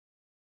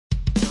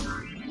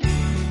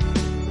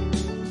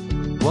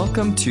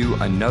Welcome to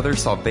another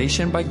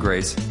Salvation by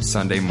Grace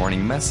Sunday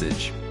morning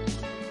message.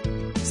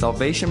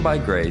 Salvation by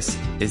Grace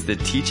is the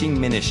teaching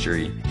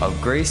ministry of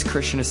Grace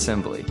Christian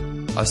Assembly,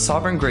 a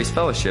Sovereign Grace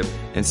Fellowship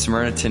in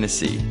Smyrna,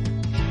 Tennessee.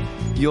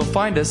 You'll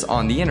find us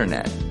on the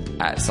internet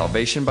at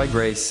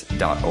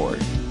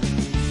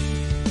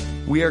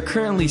salvationbygrace.org. We are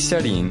currently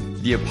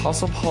studying the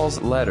Apostle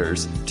Paul's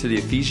letters to the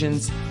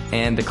Ephesians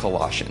and the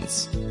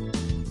Colossians.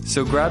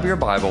 So grab your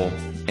Bible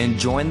and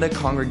join the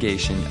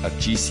congregation of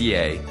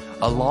GCA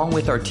along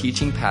with our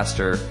teaching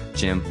pastor,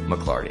 Jim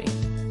McClarty.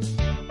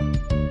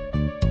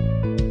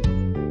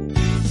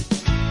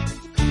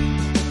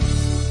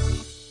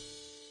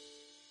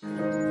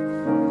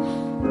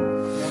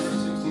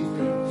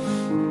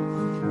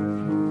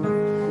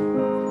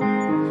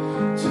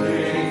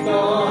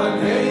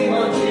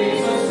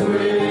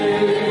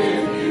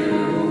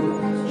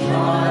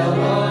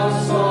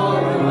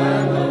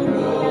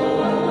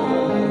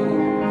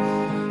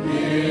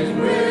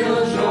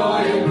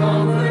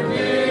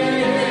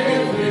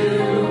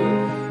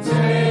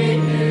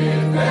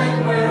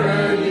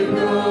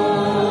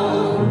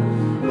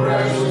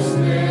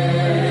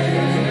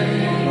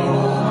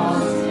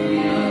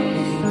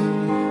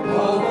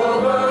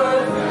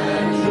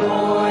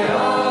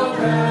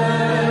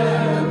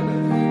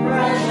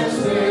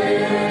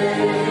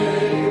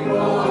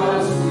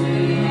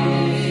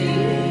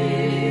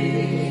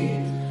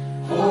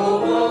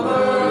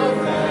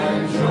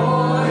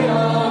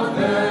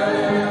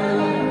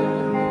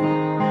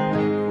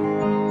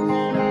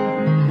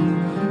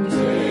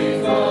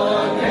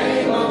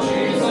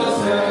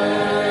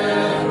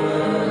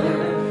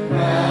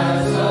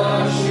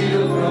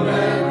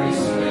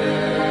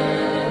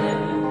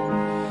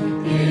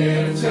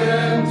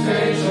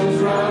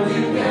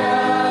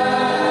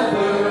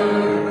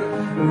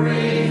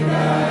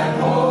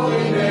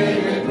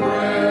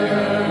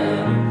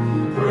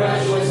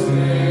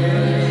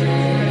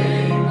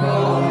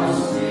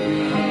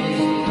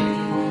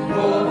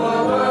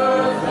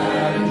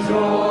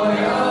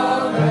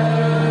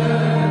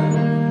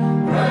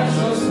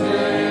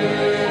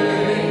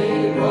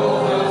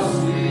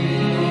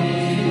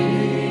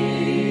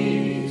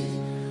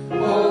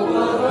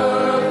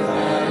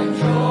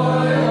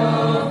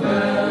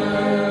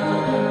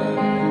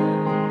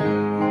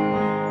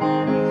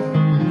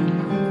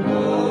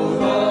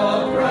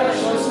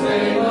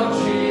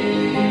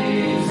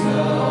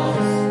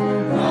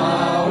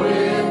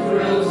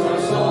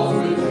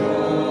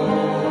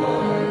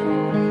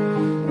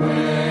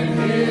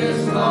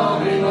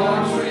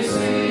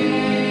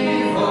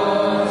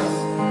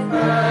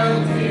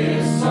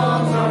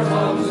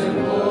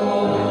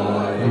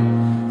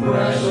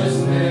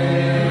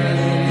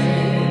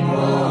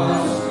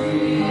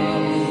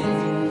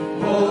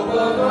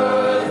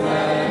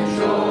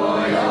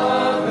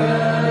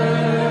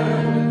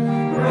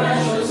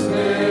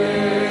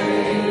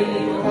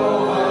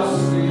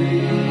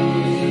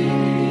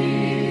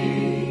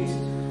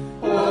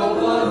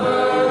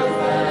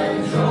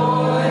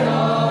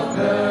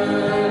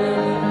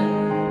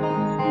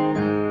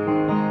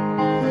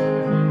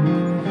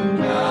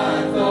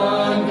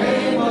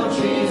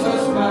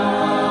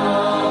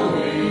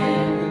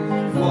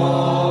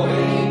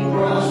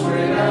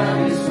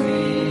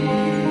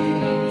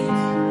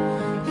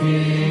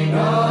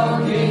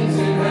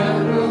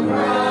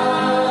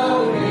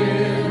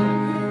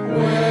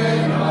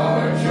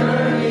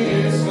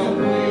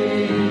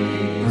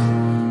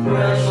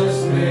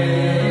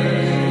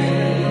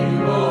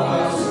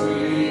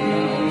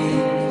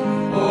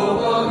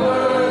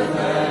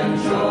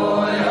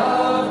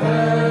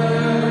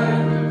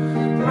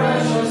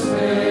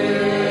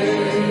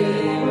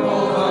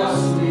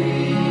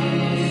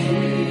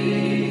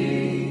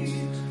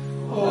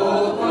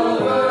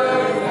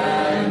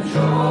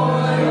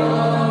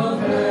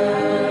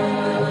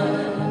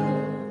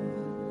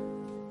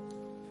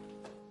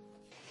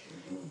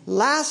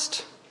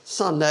 Last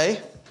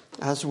Sunday,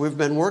 as we've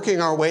been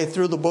working our way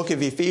through the book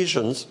of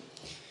Ephesians,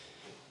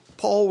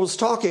 Paul was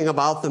talking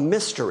about the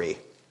mystery.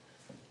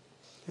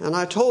 And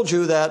I told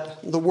you that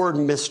the word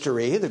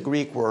mystery, the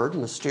Greek word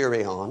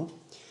mysterion,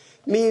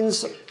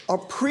 means a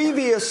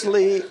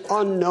previously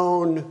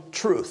unknown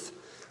truth,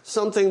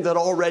 something that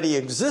already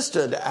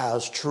existed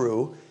as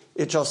true,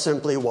 it just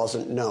simply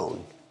wasn't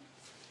known.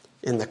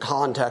 In the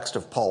context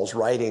of Paul's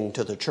writing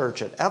to the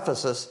church at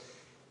Ephesus,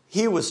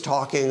 he was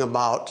talking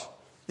about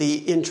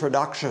the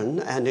introduction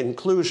and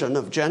inclusion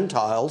of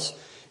Gentiles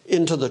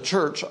into the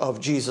church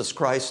of Jesus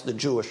Christ, the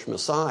Jewish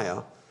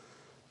Messiah,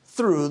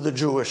 through the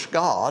Jewish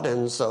God.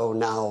 And so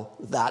now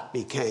that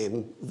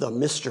became the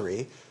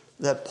mystery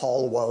that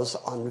Paul was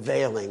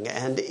unveiling.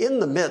 And in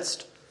the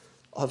midst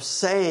of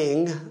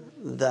saying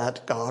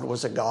that God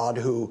was a God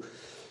who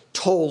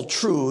told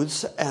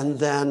truths and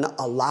then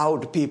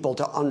allowed people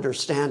to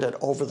understand it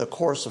over the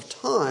course of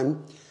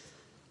time,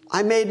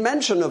 I made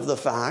mention of the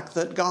fact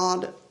that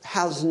God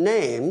has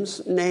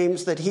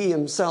names that he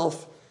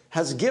himself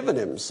has given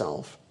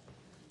himself,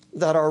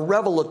 that are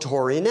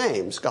revelatory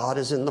names. God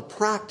is in the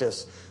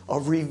practice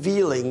of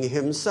revealing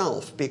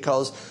himself,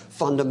 because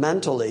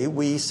fundamentally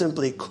we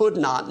simply could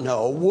not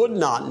know, would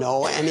not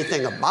know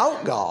anything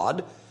about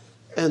God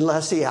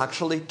unless he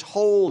actually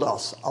told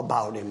us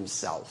about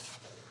himself.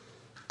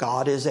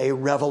 God is a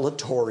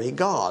revelatory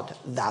God.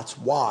 That's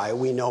why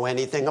we know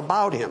anything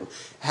about him.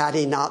 Had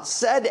he not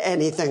said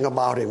anything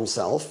about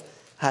himself,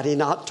 had he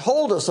not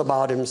told us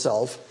about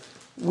himself,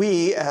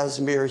 we as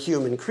mere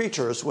human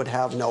creatures would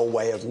have no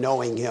way of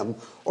knowing him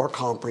or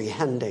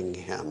comprehending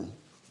him.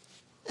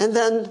 And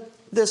then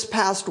this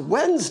past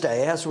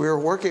Wednesday, as we were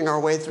working our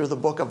way through the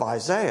book of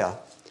Isaiah,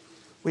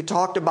 we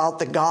talked about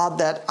the God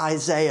that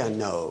Isaiah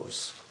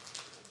knows,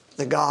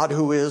 the God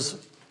who is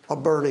a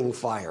burning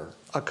fire,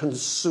 a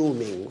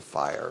consuming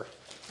fire.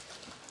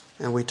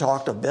 And we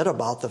talked a bit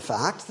about the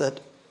fact that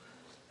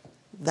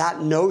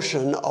that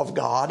notion of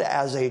God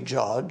as a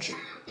judge,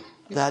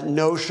 that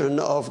notion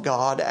of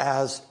God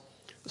as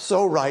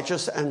so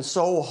righteous and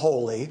so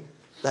holy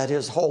that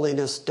his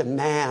holiness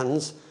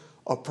demands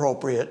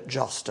appropriate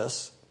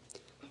justice,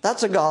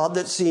 that's a God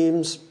that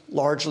seems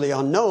largely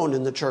unknown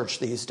in the church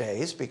these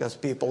days, because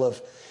people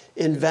have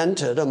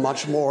invented a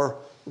much more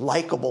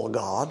likable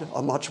God,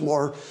 a much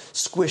more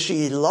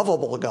squishy,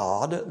 lovable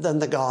God than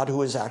the God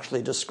who is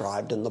actually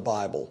described in the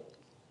Bible.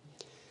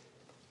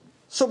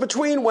 So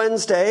between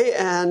Wednesday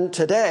and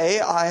today,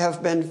 I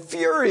have been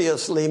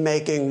furiously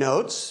making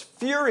notes.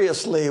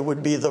 Furiously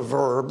would be the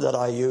verb that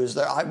I use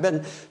there. I've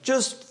been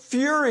just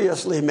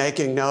furiously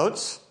making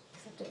notes,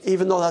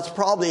 even though that's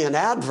probably an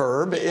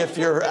adverb if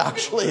you're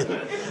actually...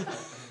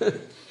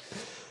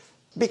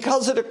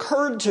 Because it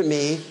occurred to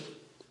me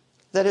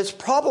that it's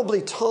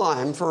probably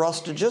time for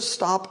us to just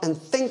stop and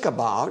think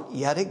about,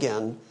 yet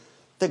again,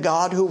 the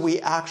God who we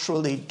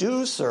actually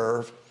do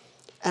serve,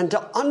 and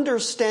to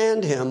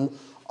understand him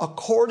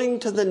according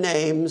to the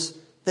names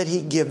that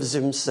he gives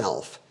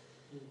himself.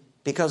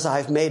 Because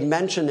I've made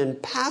mention in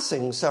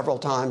passing several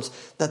times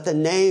that the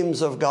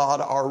names of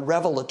God are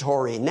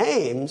revelatory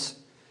names,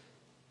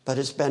 but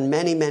it's been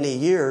many, many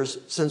years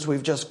since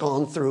we've just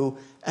gone through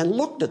and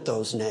looked at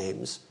those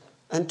names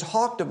and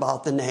talked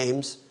about the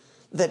names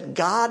that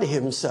God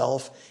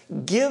himself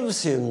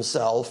gives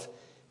himself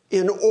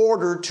in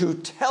order to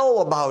tell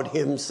about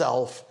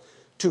himself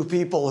to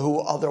people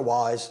who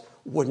otherwise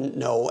wouldn't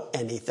know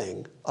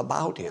anything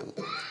about him.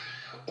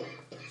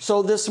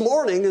 So this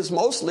morning is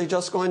mostly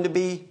just going to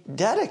be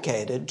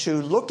dedicated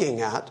to looking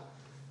at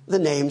the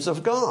names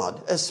of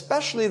God,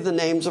 especially the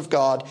names of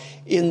God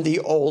in the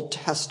Old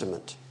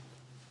Testament.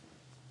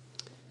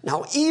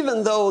 Now,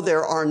 even though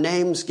there are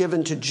names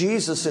given to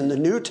Jesus in the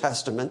New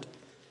Testament,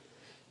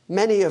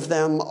 many of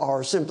them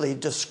are simply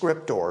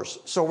descriptors.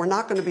 So we're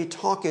not going to be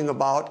talking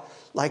about,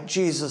 like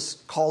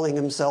Jesus calling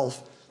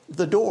himself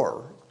the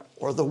door,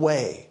 or the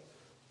way,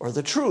 or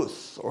the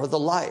truth, or the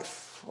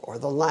life, or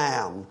the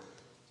Lamb.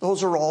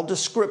 Those are all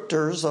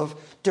descriptors of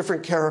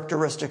different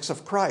characteristics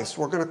of Christ.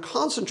 We're going to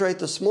concentrate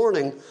this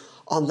morning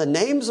on the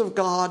names of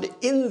God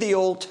in the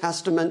Old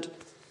Testament,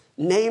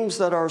 names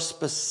that are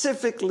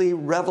specifically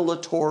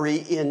revelatory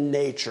in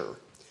nature.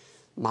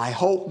 My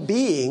hope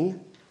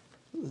being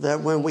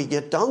that when we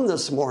get done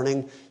this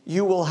morning,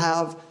 you will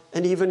have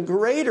an even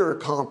greater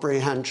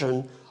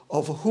comprehension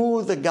of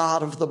who the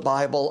God of the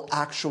Bible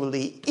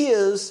actually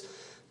is,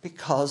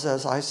 because,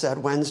 as I said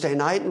Wednesday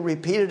night and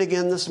repeated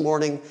again this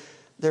morning,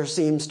 there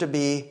seems to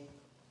be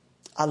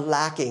a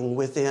lacking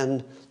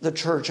within the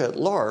church at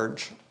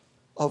large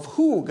of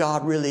who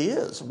God really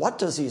is. What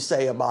does he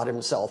say about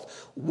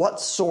himself? What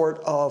sort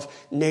of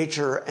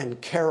nature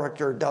and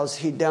character does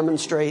he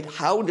demonstrate?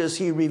 How does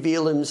he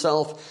reveal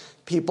himself?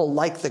 People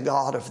like the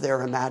God of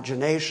their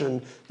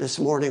imagination. This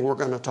morning we're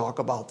going to talk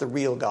about the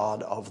real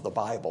God of the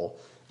Bible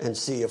and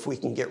see if we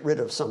can get rid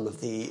of some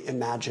of the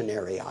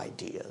imaginary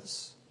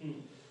ideas.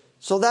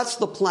 So that's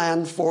the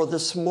plan for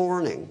this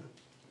morning.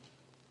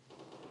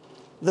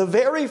 The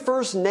very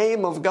first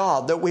name of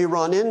God that we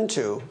run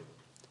into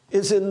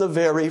is in the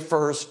very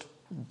first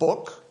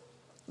book,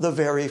 the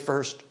very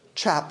first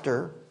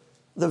chapter,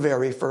 the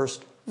very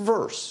first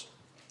verse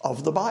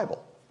of the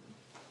Bible.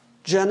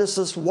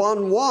 Genesis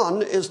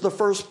 1:1 is the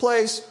first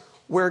place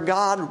where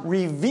God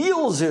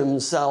reveals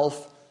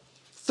himself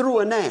through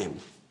a name,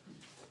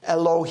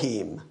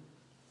 Elohim.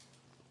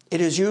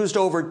 It is used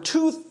over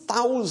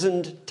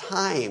 2,000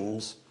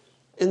 times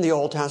in the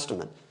Old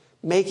Testament,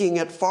 making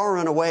it far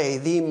and away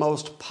the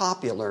most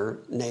popular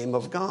name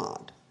of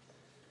God.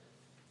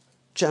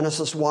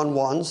 Genesis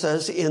 1:1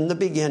 says, in the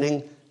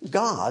beginning,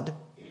 God.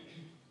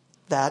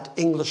 That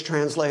English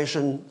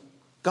translation,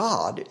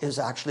 God, is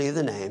actually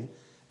the name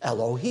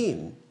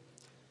Elohim.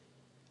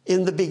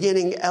 In the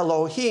beginning,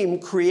 Elohim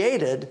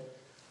created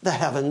the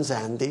heavens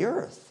and the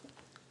earth.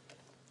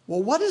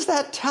 Well, what is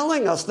that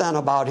telling us then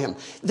about him?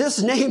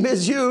 This name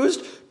is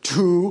used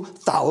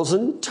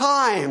 2,000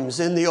 times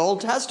in the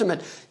Old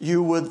Testament.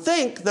 You would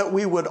think that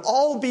we would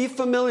all be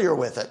familiar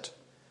with it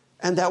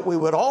and that we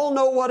would all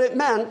know what it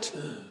meant,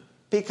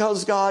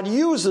 because God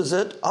uses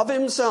it of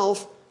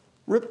himself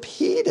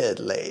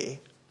repeatedly.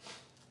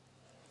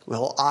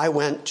 Well, I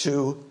went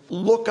to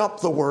look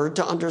up the word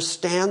to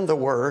understand the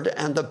word,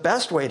 and the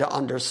best way to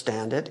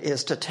understand it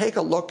is to take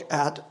a look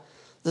at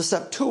the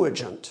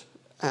Septuagint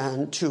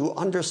and to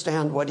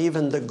understand what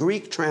even the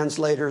Greek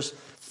translators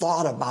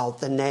thought about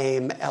the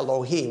name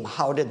Elohim.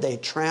 How did they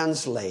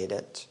translate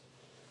it?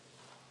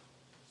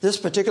 This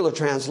particular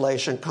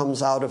translation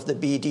comes out of the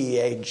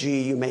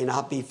BDAG. You may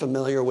not be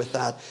familiar with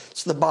that.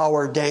 It's the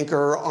Bauer,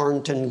 Denker,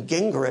 Arnton,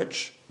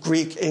 Gingrich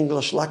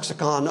Greek-English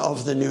lexicon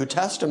of the New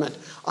Testament.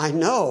 I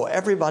know,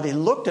 everybody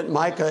looked at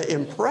Micah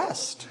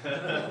impressed.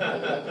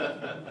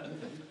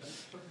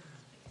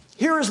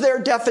 Here is their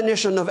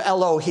definition of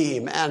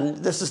Elohim, and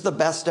this is the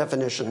best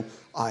definition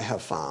I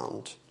have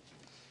found.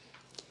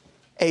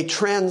 A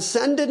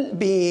transcendent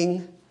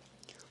being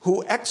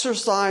who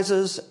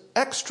exercises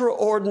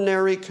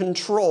extraordinary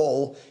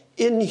control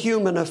in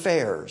human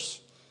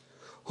affairs,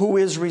 who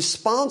is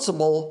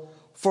responsible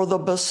for the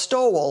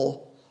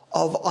bestowal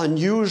of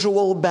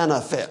unusual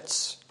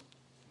benefits.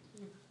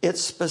 It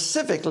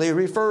specifically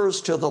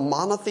refers to the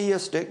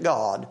monotheistic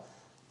God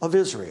of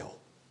Israel.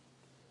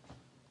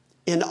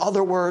 In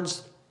other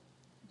words,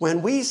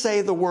 when we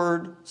say the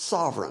word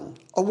sovereign,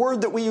 a word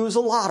that we use a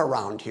lot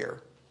around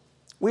here,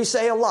 we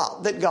say a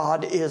lot that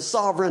God is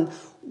sovereign.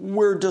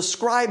 We're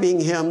describing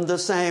him the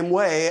same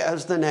way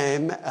as the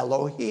name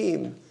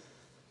Elohim.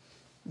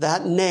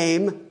 That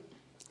name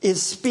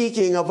is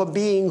speaking of a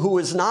being who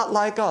is not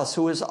like us,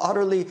 who is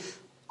utterly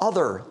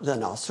other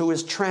than us, who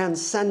is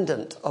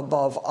transcendent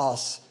above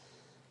us.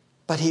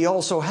 But he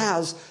also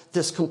has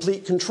this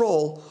complete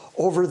control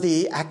over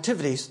the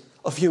activities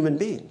of human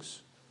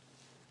beings.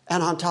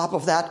 And on top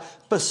of that,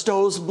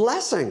 bestows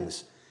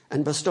blessings,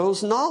 and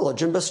bestows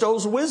knowledge, and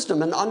bestows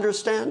wisdom and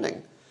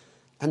understanding,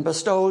 and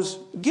bestows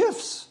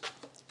gifts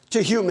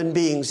to human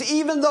beings.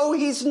 Even though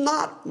he's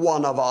not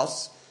one of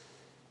us,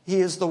 he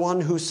is the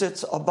one who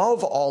sits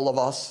above all of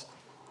us,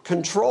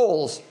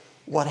 controls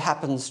what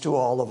happens to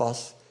all of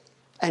us,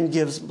 and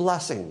gives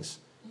blessings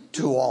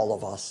to all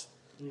of us.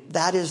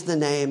 That is the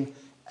name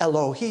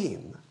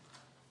Elohim.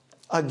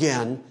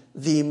 Again,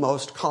 the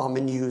most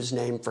common used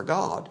name for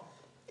God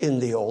in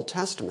the Old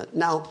Testament.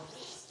 Now,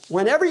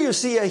 whenever you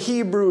see a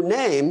Hebrew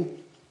name,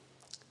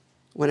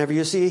 whenever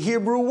you see a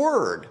Hebrew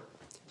word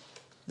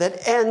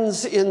that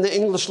ends in the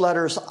English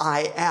letters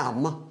I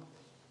am,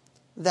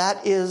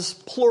 that is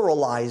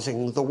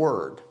pluralizing the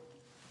word.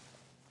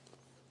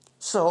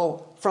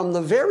 So, from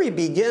the very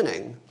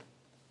beginning,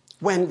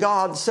 when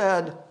God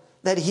said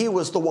that he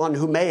was the one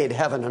who made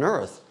heaven and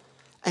earth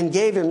and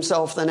gave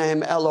himself the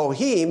name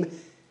Elohim,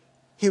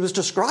 he was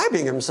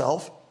describing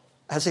himself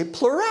as a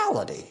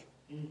plurality.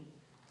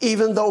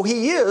 Even though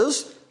he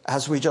is,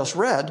 as we just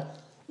read,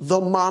 the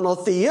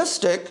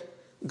monotheistic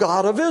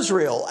God of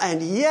Israel.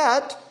 And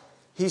yet,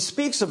 he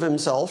speaks of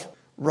himself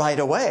right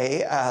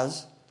away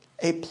as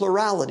a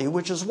plurality,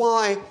 which is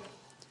why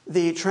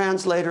the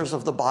translators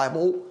of the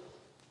Bible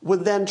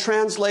would then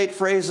translate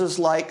phrases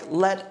like,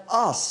 let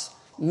us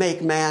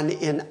make man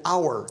in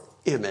our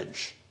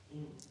image.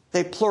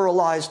 They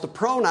pluralize the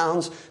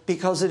pronouns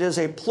because it is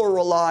a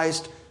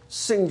pluralized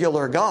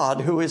singular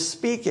God who is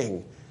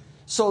speaking.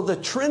 So the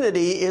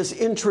Trinity is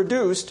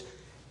introduced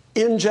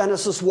in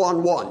Genesis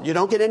 1:1. You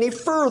don't get any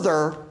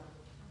further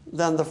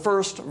than the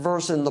first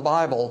verse in the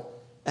Bible,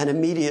 and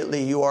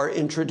immediately you are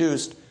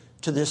introduced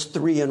to this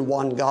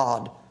three-in-one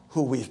God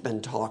who we've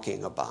been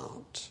talking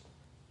about.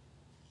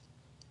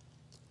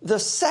 The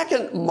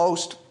second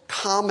most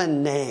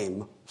common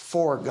name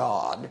for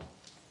God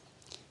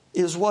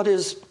is what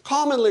is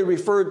commonly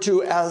referred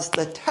to as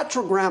the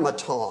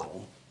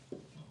Tetragrammaton.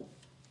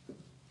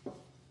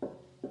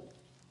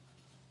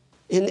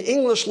 In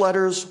English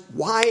letters,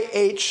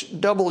 YHWH.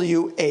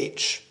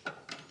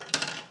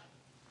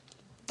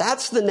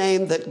 That's the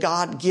name that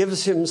God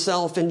gives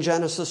himself in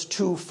Genesis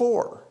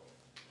 2:4.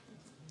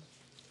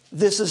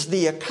 This is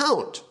the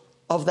account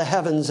of the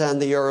heavens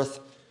and the earth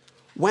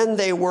when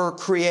they were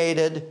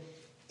created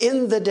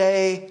in the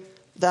day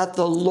that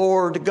the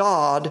Lord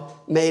God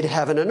made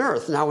heaven and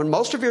earth. Now, in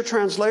most of your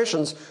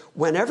translations,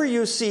 whenever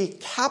you see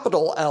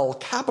capital L,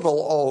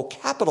 capital O,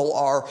 capital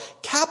R,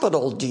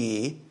 capital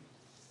D,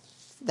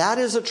 that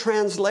is a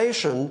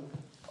translation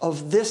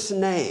of this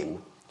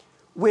name,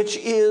 which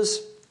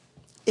is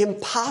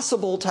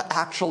impossible to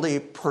actually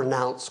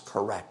pronounce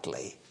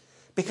correctly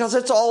because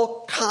it's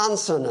all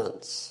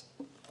consonants.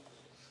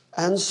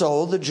 And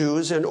so the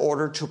Jews, in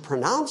order to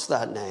pronounce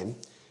that name,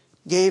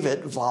 gave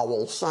it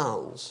vowel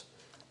sounds.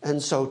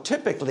 And so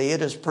typically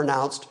it is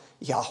pronounced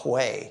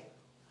Yahweh.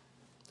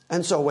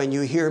 And so when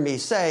you hear me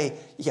say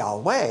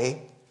Yahweh,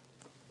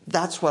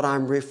 that's what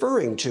I'm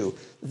referring to,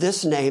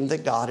 this name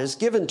that God has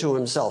given to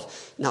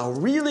himself. Now,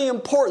 really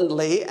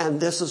importantly, and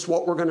this is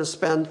what we're going to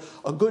spend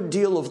a good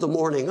deal of the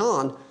morning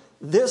on,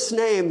 this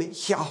name,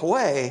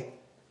 Yahweh,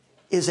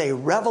 is a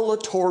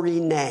revelatory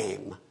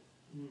name.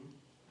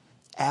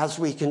 As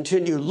we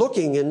continue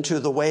looking into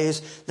the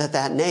ways that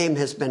that name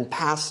has been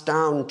passed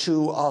down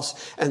to us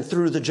and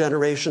through the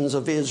generations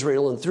of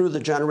Israel and through the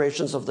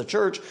generations of the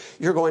church,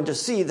 you're going to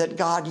see that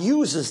God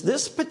uses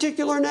this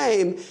particular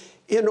name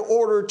in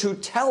order to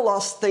tell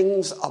us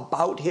things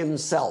about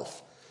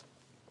himself.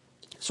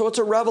 So it's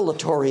a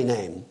revelatory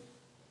name.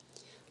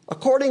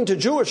 According to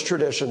Jewish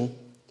tradition,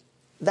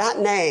 that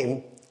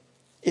name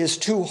is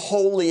too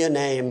holy a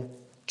name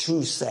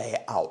to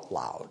say out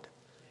loud.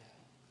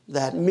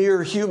 That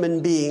mere human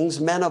beings,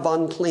 men of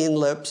unclean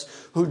lips,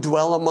 who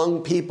dwell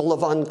among people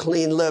of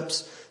unclean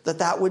lips,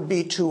 that would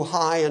be too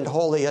high and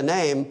holy a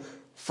name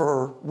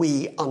for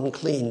we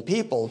unclean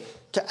people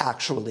to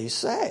actually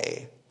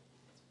say.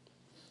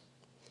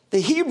 The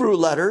Hebrew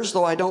letters,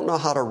 though I don't know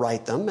how to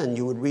write them, and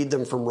you would read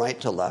them from right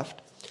to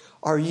left,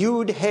 are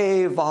Yud,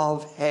 He,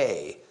 Vav,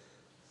 He.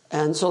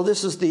 And so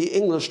this is the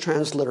English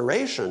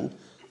transliteration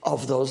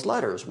of those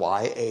letters,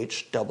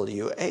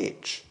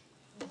 YHWH.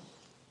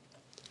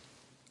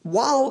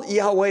 While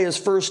Yahweh is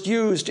first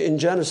used in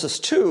Genesis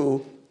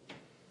 2,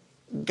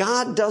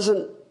 God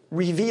doesn't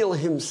reveal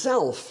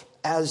himself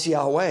as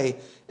Yahweh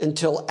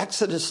until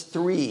Exodus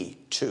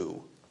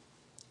 3:2,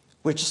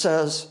 which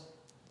says,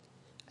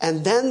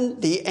 "And then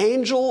the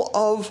angel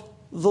of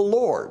the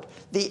Lord,"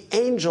 the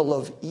angel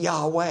of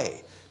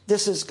Yahweh.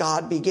 This is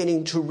God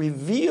beginning to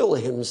reveal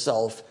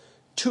himself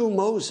to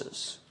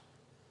Moses.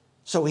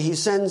 So he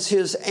sends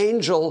his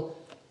angel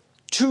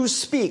to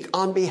speak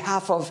on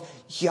behalf of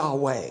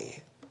Yahweh.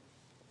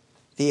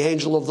 The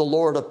angel of the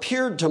Lord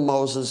appeared to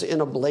Moses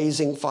in a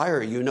blazing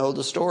fire. You know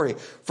the story,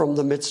 from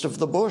the midst of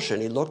the bush.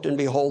 And he looked, and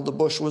behold, the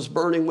bush was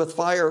burning with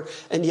fire,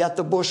 and yet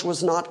the bush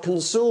was not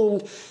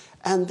consumed.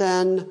 And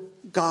then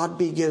God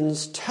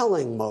begins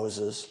telling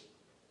Moses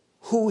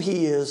who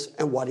he is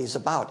and what he's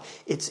about.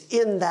 It's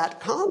in that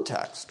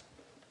context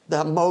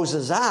that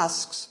Moses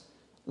asks,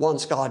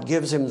 once God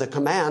gives him the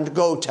command,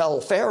 "Go tell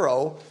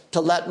Pharaoh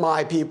to let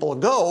my people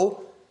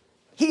go,"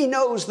 he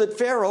knows that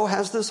Pharaoh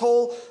has this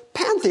whole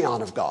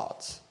pantheon of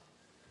gods.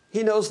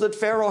 He knows that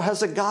Pharaoh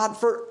has a god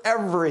for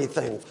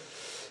everything.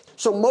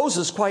 So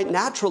Moses quite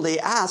naturally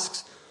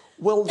asks,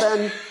 well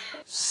then,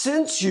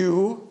 since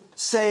you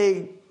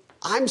say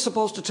I'm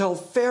supposed to tell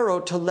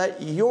Pharaoh to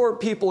let your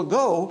people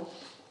go,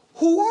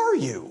 who are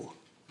you?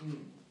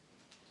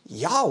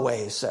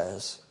 Yahweh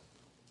says,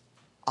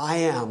 "I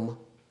am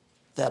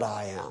that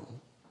I am."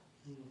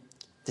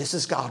 This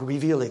is God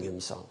revealing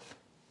himself.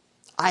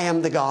 I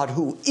am the God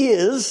who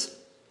is.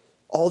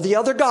 All the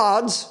other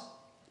gods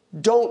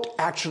don't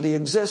actually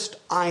exist.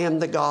 I am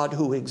the God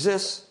who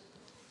exists.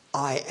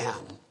 I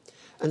am.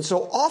 And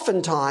so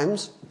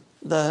oftentimes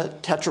the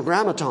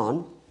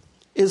Tetragrammaton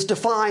is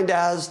defined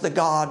as the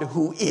God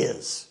who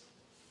is.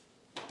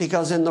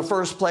 Because in the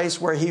first place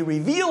where he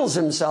reveals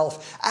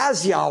himself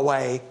as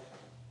Yahweh,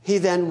 he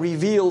then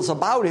reveals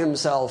about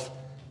himself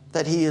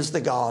that he is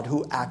the God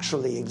who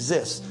actually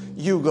exists.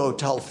 You go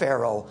tell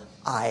Pharaoh,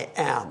 "I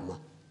am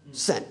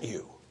sent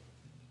you."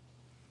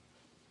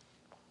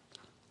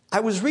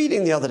 I was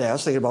reading the other day, I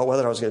was thinking about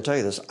whether I was going to tell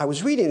you this. I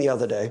was reading the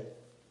other day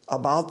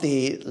about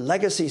the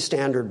Legacy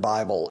Standard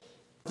Bible.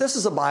 This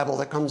is a Bible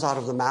that comes out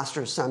of the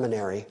Master's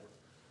Seminary,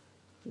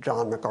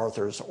 John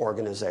MacArthur's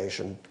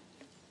organization.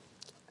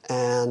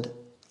 And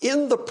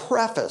in the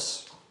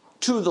preface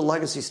to the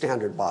Legacy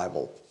Standard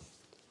Bible,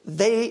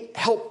 they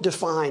help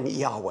define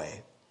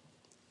Yahweh.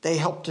 They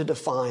help to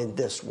define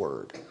this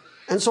word.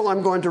 And so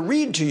I'm going to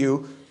read to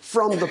you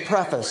from the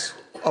preface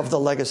of the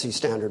Legacy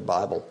Standard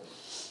Bible.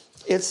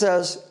 It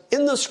says,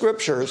 in the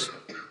scriptures,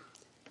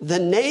 the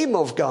name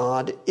of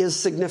God is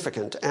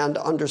significant, and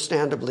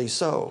understandably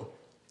so.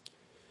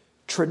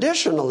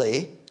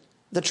 Traditionally,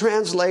 the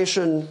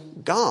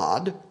translation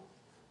God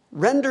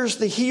renders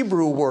the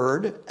Hebrew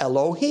word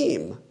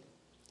Elohim.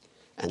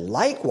 And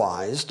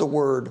likewise, the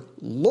word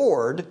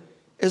Lord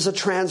is a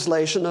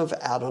translation of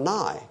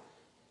Adonai,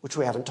 which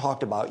we haven't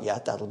talked about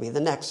yet. That'll be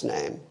the next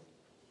name.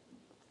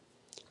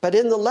 But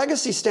in the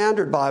Legacy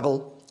Standard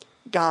Bible,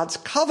 God's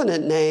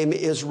covenant name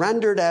is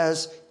rendered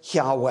as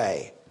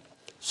Yahweh.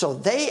 So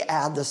they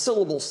add the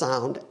syllable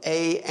sound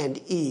A and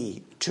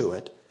E to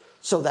it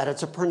so that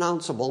it's a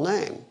pronounceable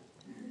name.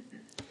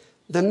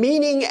 The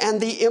meaning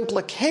and the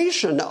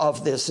implication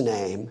of this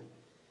name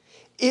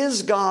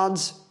is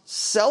God's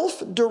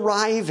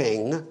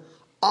self-deriving,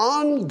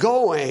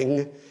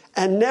 ongoing,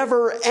 and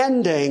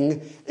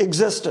never-ending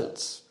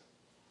existence.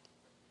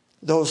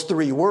 Those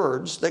three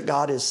words, that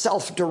God is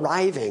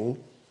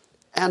self-deriving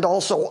and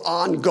also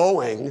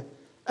ongoing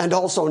and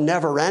also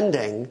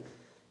never-ending,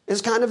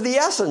 is kind of the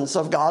essence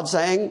of God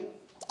saying,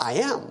 I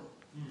am.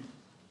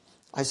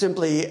 I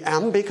simply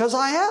am because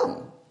I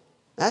am.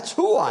 That's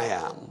who I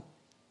am.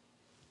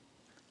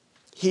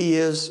 He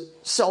is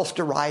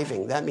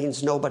self-deriving. That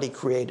means nobody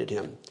created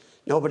him.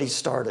 Nobody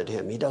started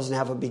him. He doesn't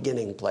have a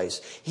beginning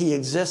place. He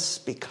exists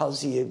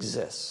because he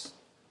exists.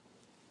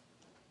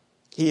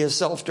 He is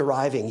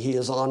self-deriving. He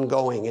is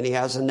ongoing, and he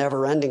has a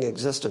never-ending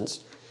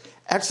existence.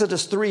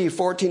 Exodus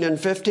 3:14 and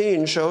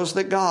 15 shows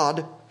that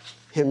God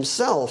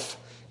himself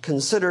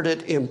considered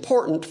it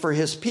important for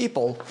his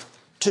people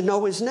to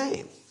know his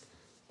name.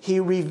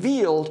 He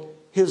revealed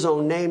his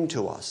own name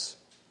to us.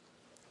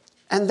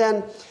 And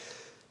then,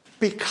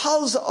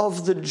 because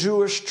of the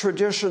Jewish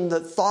tradition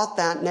that thought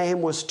that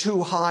name was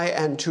too high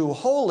and too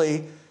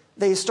holy,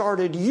 they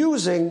started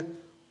using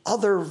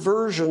other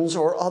versions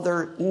or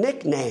other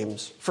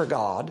nicknames for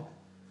God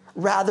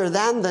rather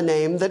than the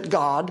name that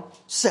God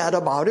said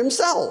about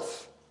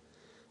himself.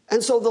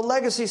 And so the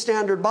Legacy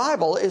Standard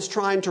Bible is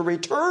trying to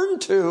return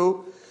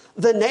to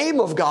the name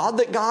of God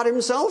that God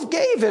himself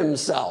gave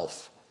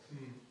himself.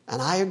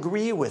 And I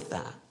agree with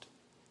that.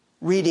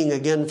 Reading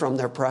again from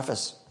their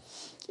preface,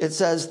 it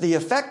says, the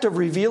effect of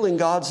revealing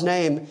God's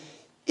name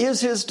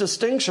is his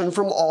distinction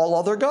from all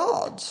other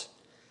gods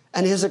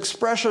and his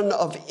expression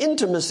of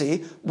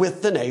intimacy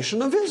with the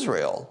nation of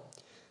Israel.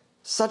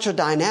 Such a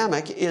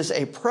dynamic is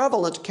a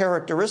prevalent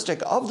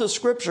characteristic of the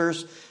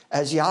scriptures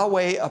as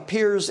Yahweh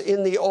appears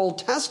in the Old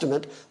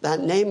Testament, that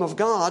name of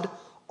God,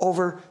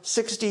 over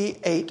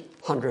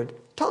 6,800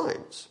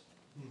 times.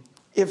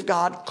 If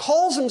God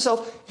calls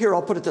himself, here,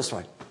 I'll put it this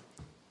way.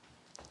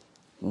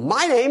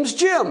 My name's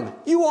Jim.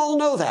 You all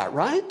know that,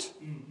 right?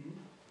 Mm-hmm.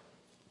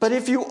 But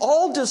if you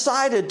all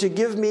decided to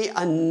give me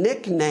a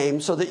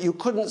nickname so that you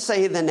couldn't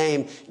say the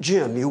name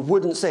Jim, you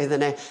wouldn't say the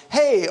name,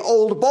 hey,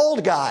 old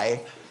bald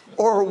guy,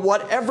 or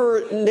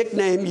whatever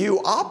nickname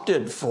you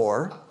opted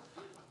for,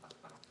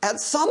 at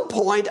some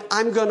point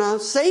I'm going to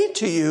say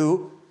to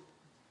you,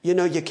 you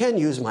know, you can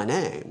use my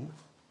name.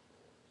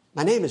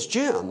 My name is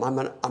Jim. I'm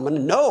going to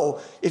know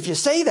if you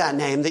say that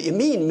name that you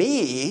mean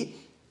me.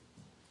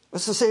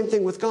 It's the same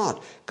thing with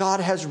God. God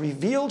has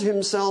revealed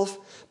himself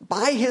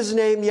by his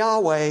name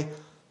Yahweh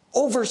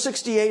over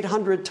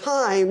 6,800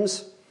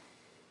 times.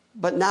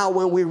 But now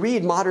when we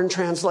read modern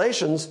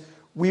translations,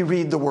 we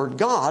read the word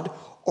God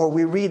or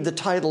we read the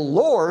title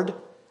Lord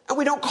and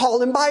we don't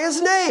call him by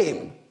his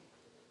name.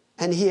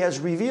 And he has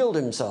revealed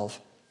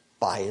himself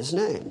by his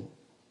name.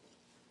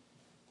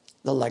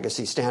 The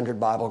Legacy Standard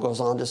Bible goes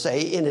on to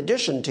say, in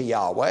addition to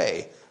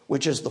Yahweh,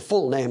 which is the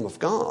full name of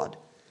God,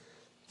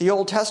 the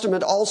Old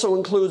Testament also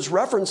includes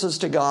references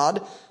to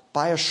God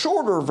by a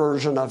shorter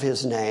version of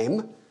his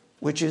name,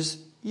 which is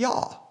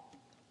Yah.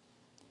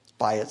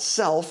 By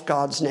itself,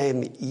 God's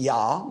name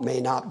Yah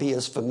may not be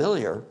as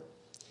familiar,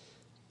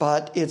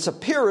 but its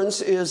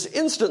appearance is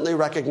instantly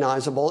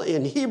recognizable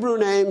in Hebrew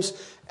names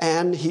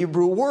and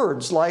Hebrew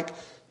words like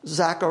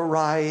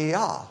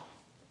Zechariah,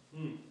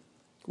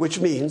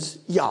 which means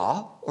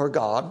Yah, or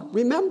God,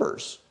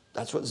 remembers.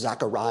 That's what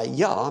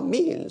Zechariah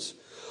means.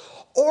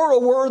 Or a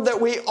word that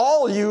we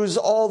all use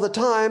all the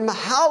time,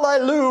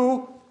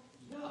 hallelujah.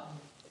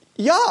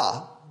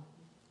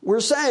 We're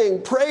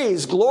saying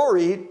praise,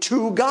 glory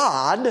to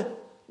God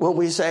when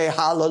we say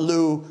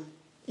hallelujah.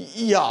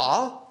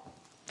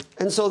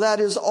 And so that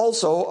is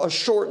also a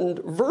shortened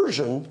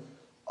version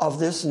of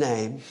this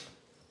name,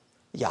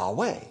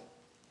 Yahweh.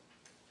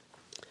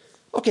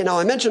 Okay, now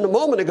I mentioned a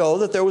moment ago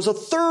that there was a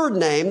third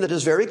name that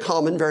is very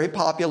common, very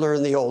popular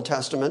in the Old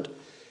Testament,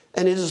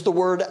 and it is the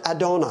word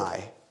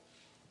Adonai.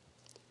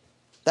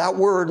 That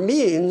word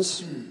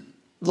means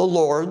the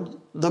Lord,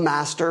 the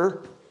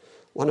Master.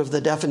 One of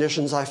the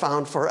definitions I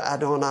found for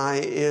Adonai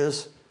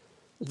is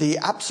the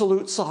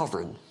absolute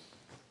sovereign,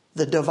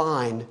 the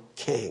divine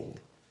king.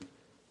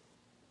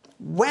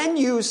 When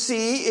you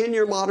see in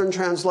your modern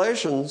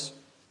translations,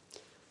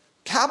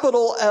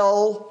 capital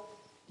L,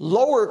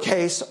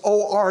 lowercase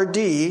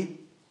O-R-D,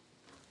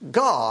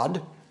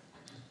 God,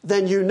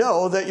 then you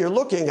know that you're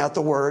looking at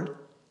the word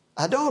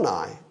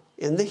Adonai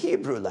in the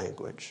Hebrew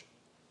language.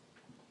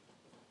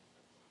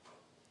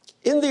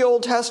 In the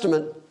Old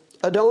Testament,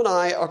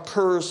 Adonai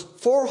occurs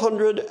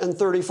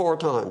 434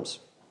 times.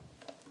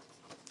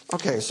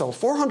 Okay, so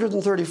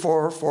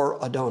 434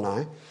 for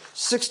Adonai,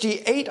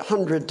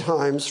 6,800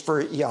 times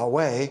for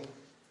Yahweh,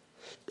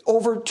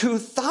 over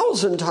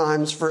 2,000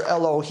 times for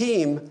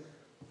Elohim.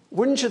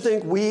 Wouldn't you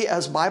think we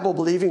as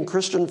Bible-believing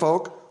Christian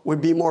folk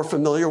would be more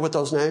familiar with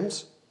those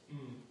names?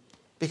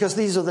 Because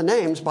these are the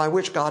names by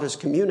which God is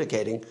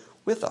communicating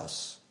with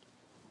us.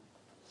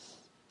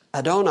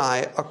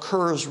 Adonai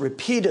occurs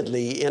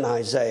repeatedly in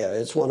Isaiah.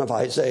 It's one of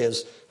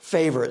Isaiah's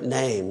favorite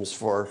names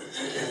for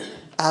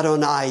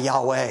Adonai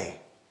Yahweh,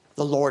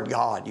 the Lord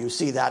God. You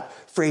see that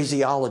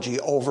phraseology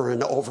over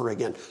and over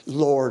again.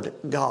 Lord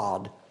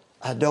God,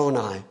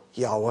 Adonai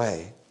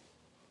Yahweh.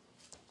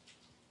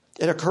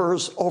 It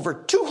occurs over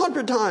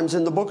 200 times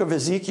in the book of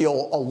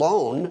Ezekiel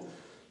alone,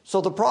 so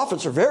the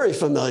prophets are very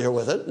familiar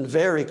with it and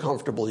very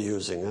comfortable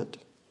using it.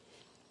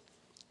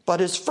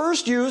 But it's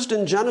first used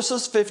in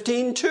Genesis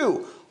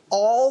 15:2.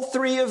 All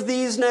three of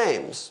these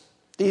names,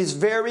 these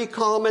very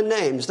common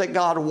names that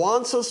God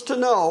wants us to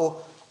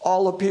know,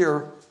 all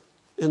appear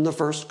in the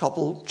first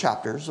couple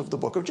chapters of the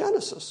book of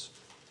Genesis.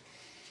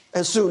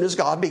 As soon as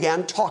God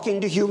began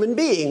talking to human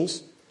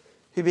beings,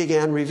 he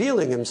began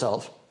revealing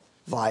himself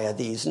via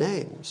these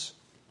names.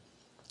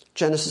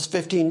 Genesis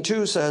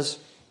 15:2 says,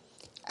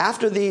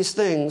 after these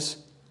things,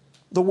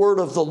 the word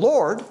of the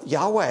Lord,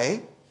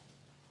 Yahweh,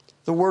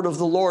 the word of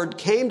the Lord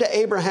came to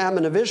Abraham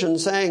in a vision,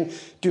 saying,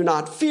 do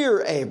not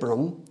fear,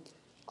 Abram.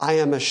 I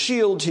am a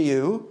shield to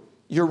you.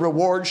 Your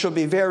reward shall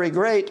be very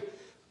great.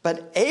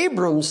 But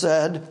Abram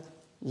said,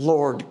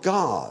 Lord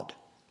God,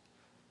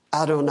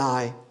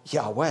 Adonai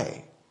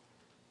Yahweh.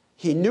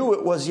 He knew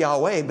it was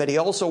Yahweh, but he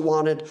also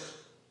wanted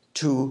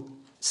to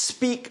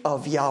speak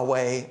of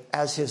Yahweh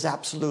as his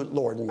absolute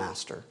Lord and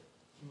Master,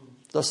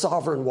 the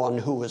sovereign one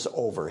who is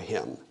over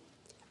him.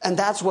 And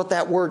that's what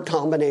that word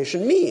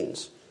combination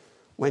means.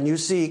 When you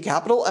see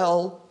capital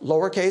L,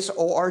 lowercase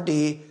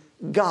O-R-D,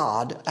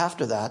 God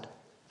after that,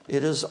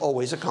 it is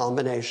always a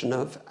combination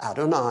of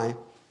Adonai,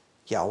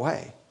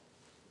 Yahweh.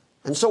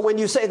 And so when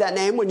you say that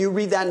name, when you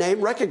read that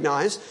name,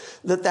 recognize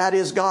that that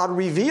is God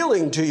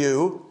revealing to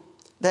you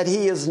that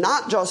he is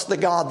not just the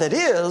God that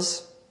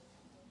is,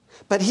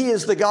 but he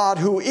is the God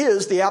who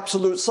is the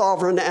absolute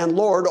sovereign and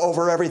Lord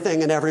over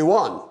everything and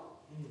everyone.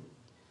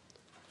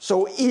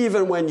 So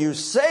even when you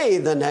say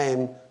the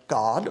name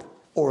God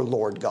or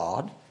Lord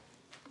God,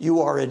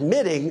 you are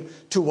admitting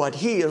to what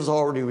he has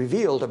already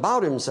revealed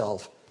about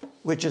himself,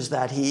 which is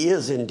that he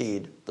is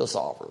indeed the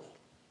sovereign.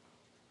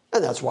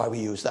 And that's why we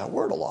use that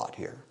word a lot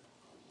here.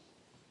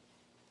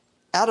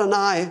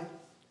 Adonai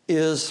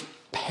is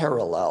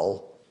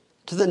parallel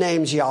to the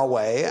names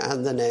Yahweh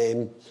and the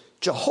name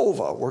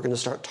Jehovah. We're going to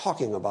start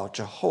talking about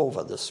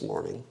Jehovah this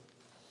morning.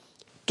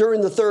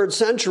 During the 3rd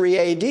century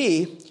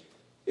AD,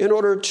 in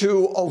order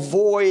to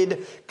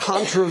avoid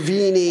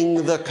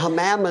contravening the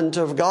commandment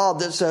of God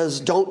that says,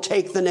 don't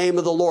take the name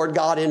of the Lord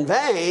God in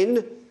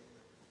vain,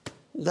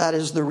 that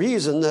is the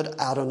reason that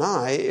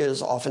Adonai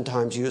is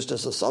oftentimes used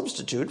as a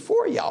substitute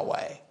for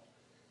Yahweh,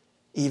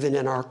 even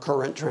in our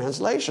current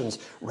translations.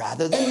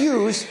 Rather than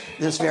use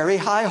this very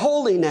high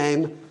holy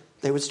name,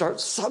 they would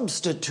start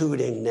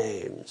substituting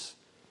names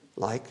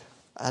like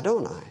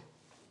Adonai.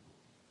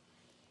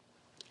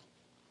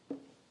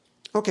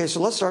 Okay, so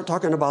let's start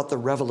talking about the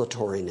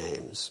revelatory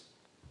names.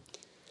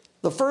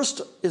 The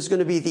first is going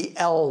to be the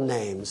El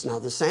names. Now,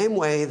 the same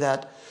way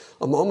that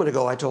a moment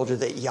ago I told you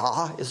that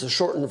Yah is a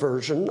shortened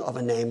version of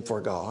a name for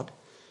God,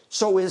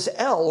 so is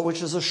El,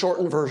 which is a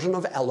shortened version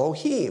of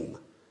Elohim.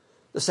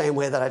 The same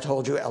way that I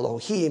told you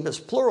Elohim is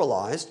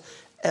pluralized,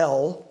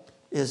 El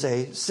is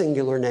a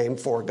singular name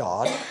for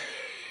God,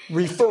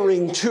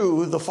 referring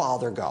to the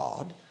Father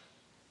God.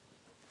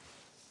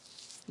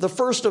 The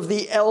first of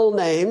the El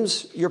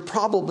names you're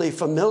probably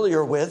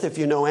familiar with if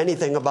you know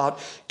anything about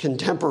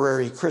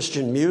contemporary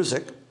Christian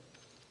music,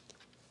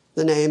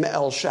 the name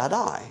El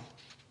Shaddai.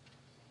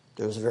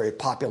 There's a very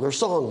popular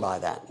song by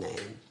that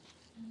name.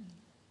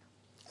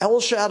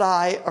 El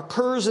Shaddai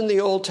occurs in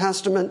the Old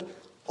Testament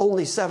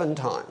only 7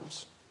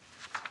 times.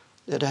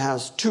 It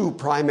has 2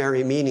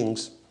 primary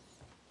meanings.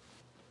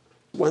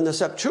 When the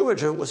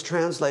Septuagint was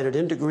translated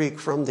into Greek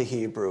from the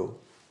Hebrew,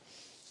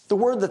 the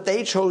word that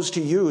they chose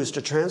to use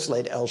to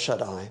translate El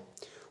Shaddai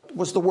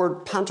was the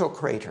word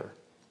pantocrator.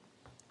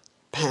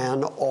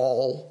 Pan,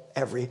 all,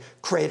 every,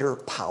 crater,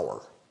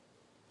 power.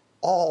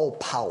 All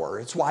power.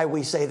 It's why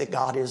we say that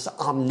God is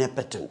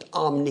omnipotent,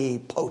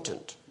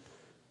 omnipotent.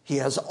 He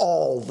has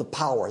all the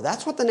power.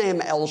 That's what the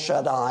name El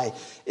Shaddai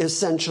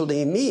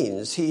essentially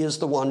means. He is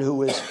the one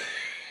who is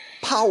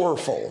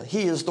powerful.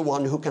 He is the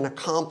one who can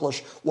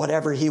accomplish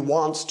whatever he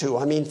wants to.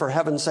 I mean, for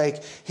heaven's sake,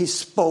 he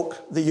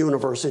spoke the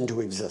universe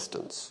into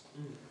existence.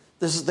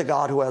 This is the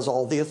God who has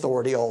all the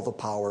authority, all the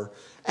power.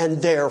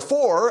 And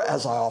therefore,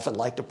 as I often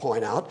like to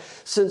point out,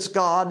 since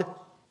God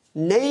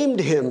named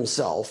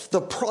himself the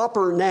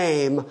proper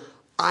name,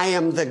 I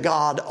am the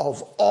God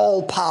of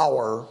all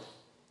power,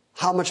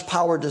 how much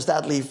power does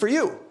that leave for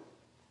you?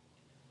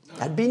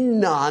 That'd be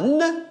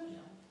none,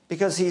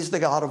 because he's the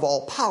God of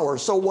all power.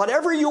 So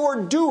whatever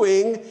you're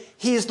doing,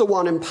 he's the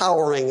one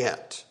empowering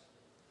it.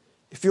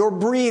 If you're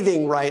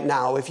breathing right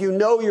now, if you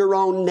know your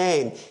own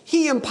name,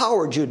 he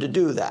empowered you to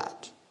do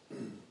that.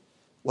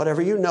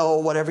 Whatever you know,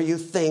 whatever you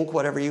think,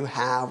 whatever you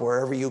have,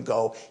 wherever you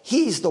go,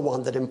 he's the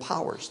one that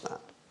empowers that.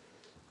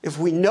 If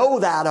we know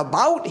that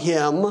about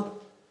him,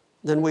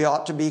 then we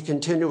ought to be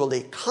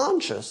continually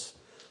conscious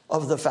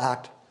of the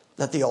fact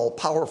that the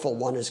all-powerful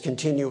one is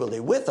continually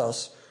with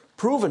us,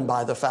 proven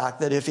by the fact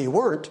that if he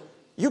weren't,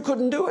 you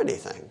couldn't do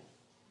anything.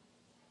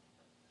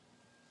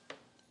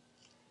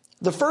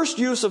 The first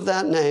use of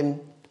that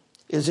name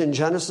is in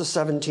Genesis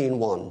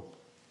 17:1.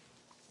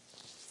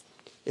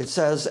 It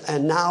says,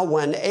 and now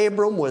when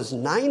Abram was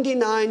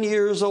 99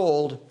 years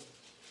old,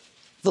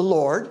 the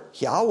Lord,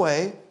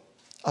 Yahweh,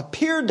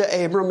 appeared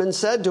to Abram and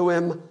said to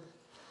him,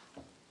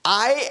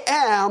 I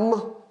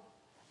am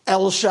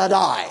El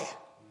Shaddai.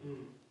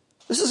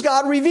 This is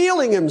God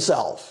revealing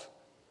himself.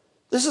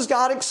 This is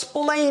God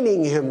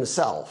explaining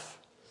himself.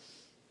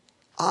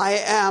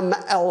 I am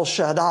El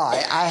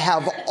Shaddai. I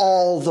have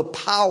all the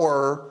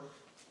power.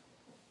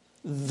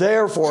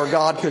 Therefore,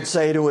 God could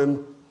say to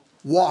him,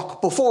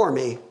 walk before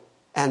me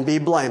and be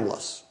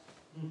blameless.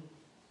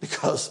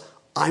 Because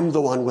I'm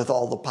the one with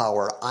all the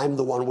power. I'm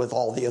the one with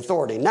all the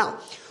authority. Now,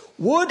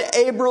 would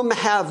Abram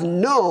have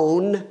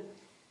known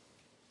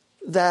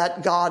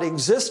that God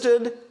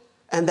existed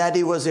and that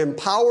he was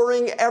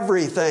empowering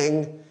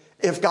everything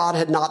if God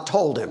had not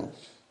told him?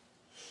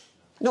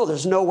 No,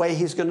 there's no way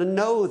he's going to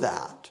know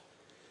that.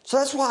 So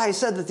that's why I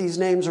said that these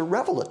names are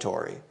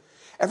revelatory.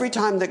 Every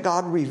time that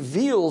God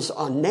reveals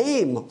a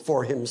name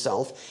for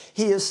himself,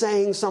 he is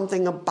saying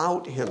something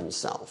about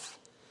himself.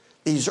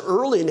 These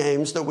early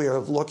names that we are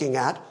looking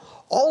at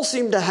all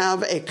seem to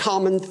have a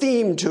common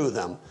theme to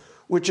them,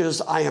 which is,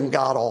 I am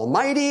God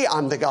Almighty,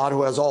 I'm the God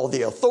who has all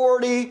the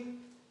authority,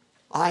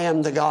 I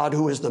am the God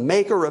who is the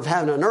maker of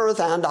heaven and earth,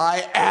 and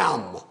I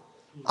am.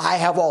 I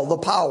have all the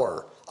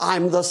power.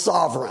 I'm the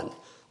sovereign.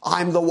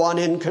 I'm the one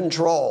in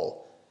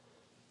control.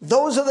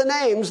 Those are the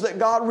names that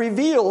God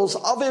reveals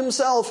of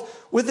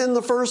himself within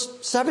the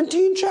first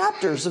 17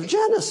 chapters of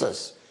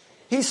Genesis.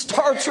 He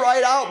starts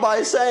right out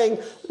by saying,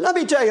 let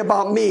me tell you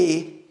about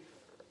me.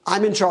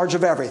 I'm in charge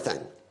of everything.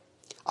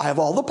 I have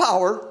all the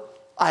power.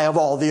 I have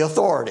all the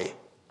authority.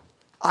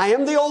 I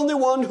am the only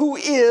one who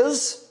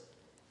is.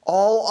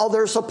 All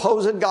other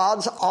supposed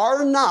gods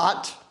are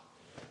not.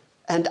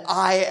 And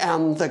I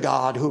am the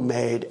God who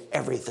made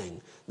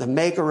everything. The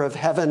maker of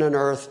heaven and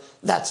earth.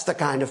 That's the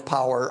kind of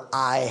power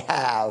I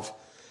have.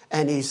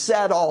 And he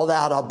said all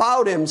that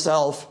about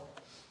himself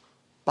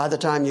by the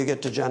time you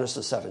get to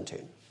Genesis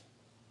 17.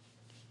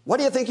 What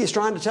do you think he's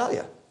trying to tell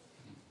you?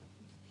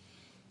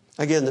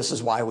 Again, this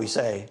is why we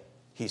say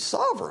he's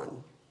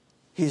sovereign.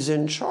 He's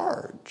in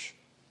charge.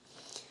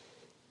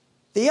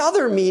 The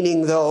other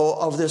meaning, though,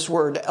 of this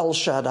word El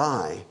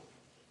Shaddai,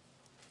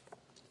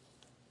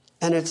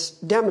 and it's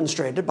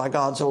demonstrated by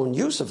God's own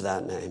use of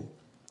that name,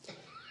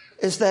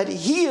 is that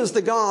he is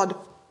the God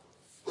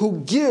who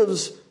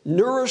gives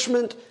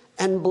nourishment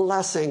and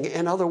blessing.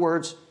 In other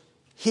words,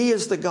 he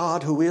is the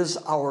God who is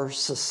our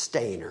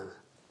sustainer.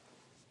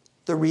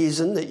 The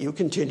reason that you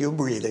continue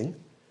breathing,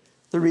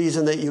 the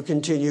reason that you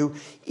continue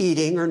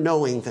eating or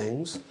knowing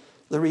things,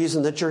 the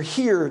reason that you're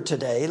here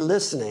today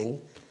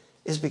listening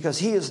is because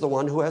he is the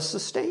one who has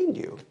sustained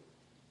you.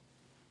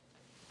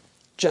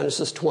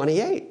 Genesis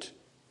 28.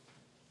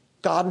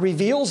 God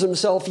reveals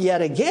himself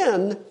yet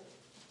again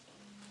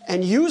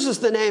and uses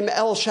the name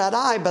El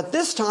Shaddai, but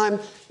this time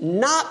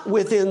not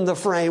within the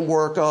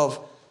framework of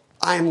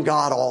I'm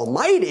God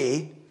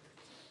Almighty,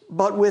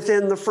 but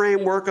within the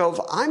framework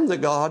of I'm the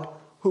God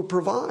who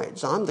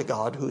provides. I'm the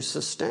God who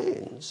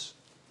sustains.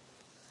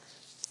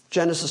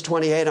 Genesis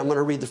 28, I'm going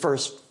to read the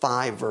first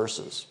 5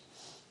 verses.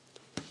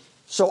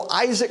 So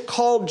Isaac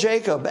called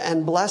Jacob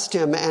and blessed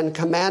him and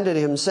commanded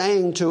him,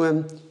 saying to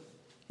him,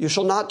 you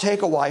shall not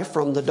take a wife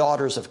from the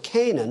daughters of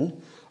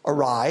Canaan.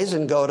 Arise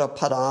and go to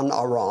Padan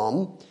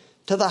Aram,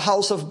 to the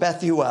house of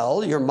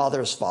Bethuel, your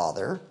mother's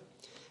father,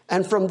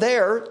 and from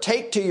there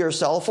take to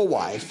yourself a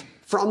wife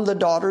from the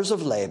daughters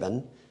of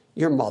Laban,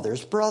 your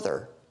mother's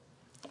brother.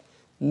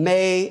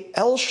 May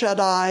El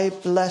Shaddai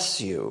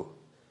bless you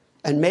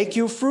and make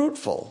you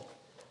fruitful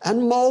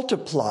and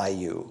multiply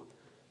you,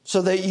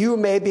 so that you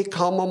may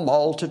become a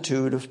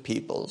multitude of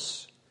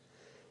peoples.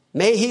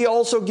 May he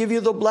also give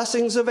you the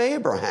blessings of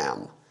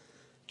Abraham,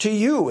 to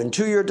you and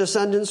to your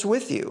descendants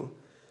with you,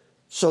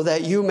 so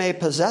that you may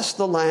possess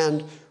the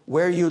land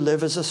where you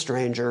live as a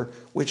stranger,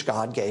 which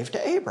God gave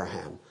to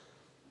Abraham.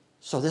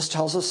 So this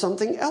tells us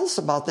something else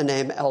about the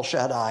name El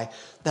Shaddai,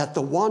 that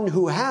the one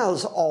who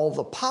has all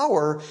the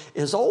power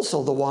is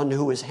also the one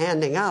who is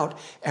handing out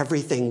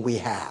everything we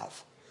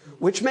have.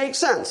 Which makes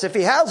sense. If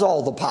he has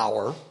all the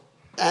power,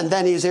 and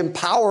then he's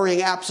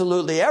empowering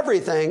absolutely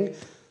everything,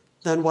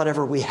 then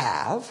whatever we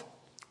have,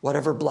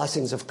 whatever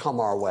blessings have come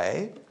our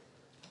way,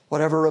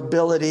 whatever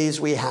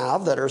abilities we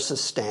have that are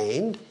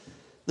sustained,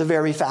 the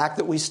very fact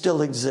that we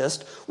still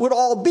exist, would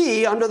all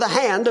be under the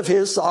hand of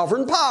his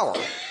sovereign power.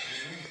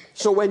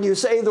 So when you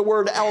say the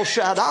word El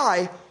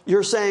Shaddai,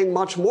 you're saying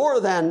much more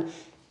than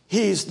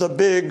he's the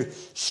big,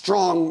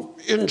 strong,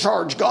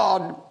 in-charge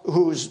God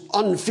who's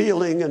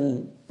unfeeling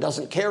and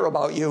doesn't care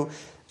about you.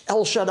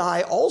 El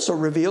Shaddai also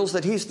reveals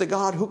that he's the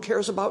God who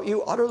cares about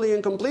you utterly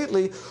and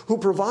completely, who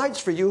provides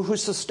for you, who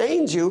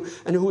sustains you,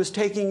 and who is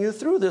taking you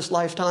through this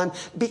lifetime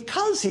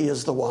because he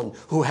is the one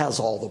who has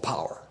all the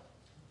power.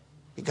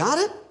 You got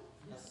it?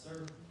 Yes,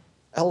 sir.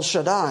 El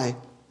Shaddai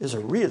is a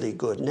really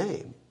good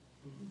name.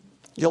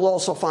 You'll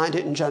also find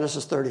it in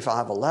Genesis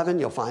 35:11.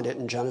 You'll find it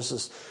in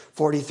Genesis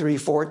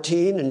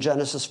 43:14 and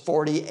Genesis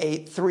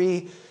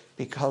 48:3.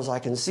 Because I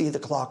can see the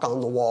clock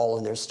on the wall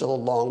and there's still a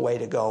long way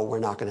to go, we're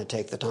not going to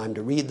take the time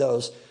to read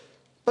those.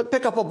 But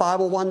pick up a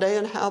Bible one day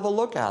and have a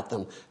look at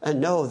them. And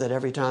know that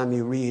every time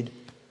you read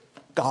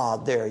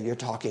God there, you're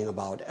talking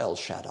about El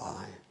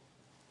Shaddai.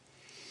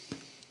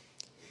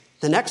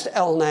 The next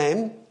El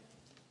name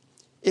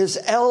is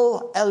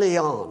El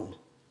Elyon.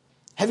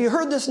 Have you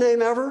heard this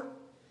name ever?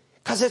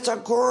 Because it's a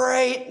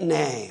great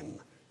name.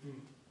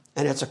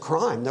 And it's a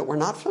crime that we're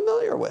not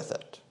familiar with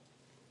it.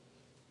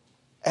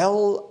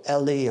 El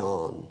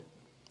Elyon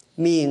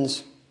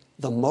means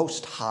the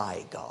Most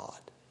High God,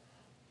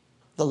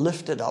 the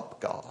lifted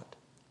up God.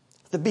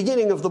 The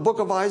beginning of the book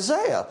of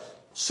Isaiah,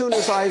 soon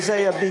as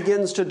Isaiah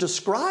begins to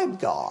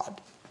describe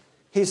God,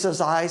 he says,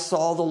 I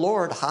saw the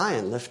Lord high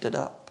and lifted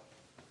up.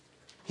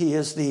 He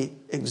is the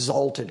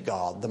exalted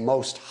God, the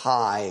Most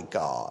High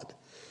God.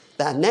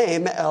 That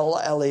name, El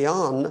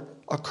Elyon,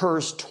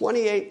 occurs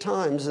 28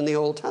 times in the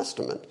Old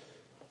Testament.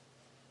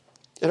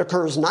 It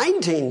occurs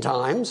 19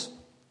 times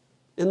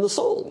in the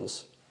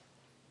Psalms.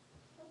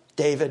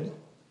 David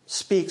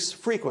speaks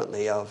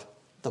frequently of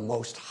the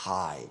Most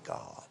High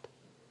God.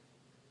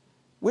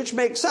 which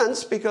makes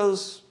sense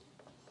because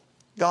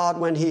God,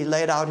 when he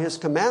laid out his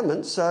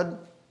commandments, said,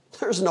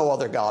 there's no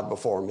other God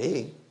before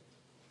me.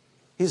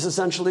 He's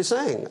essentially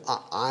saying,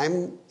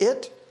 I'm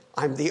it,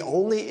 I'm the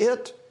only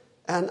it,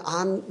 and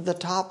I'm the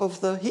top of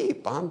the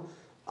heap. I'm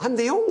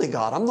the only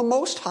God. I'm the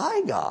most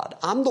high God.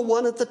 I'm the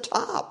one at the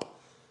top.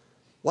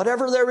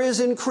 Whatever there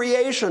is in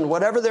creation,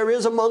 whatever there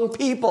is among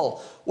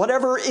people,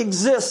 whatever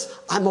exists,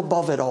 I'm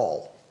above it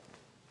all.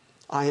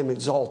 I am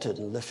exalted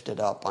and lifted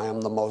up. I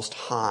am the most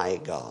high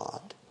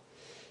God.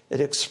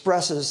 It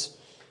expresses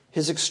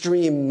his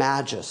extreme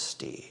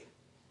majesty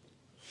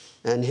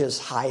and his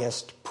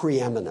highest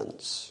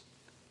preeminence.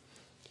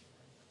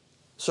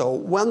 So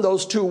when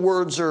those two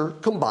words are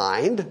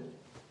combined,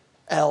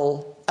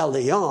 El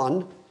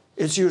Elyon,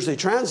 it's usually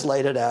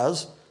translated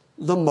as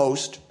the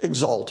most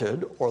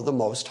exalted or the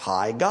most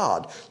high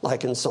God,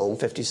 like in Psalm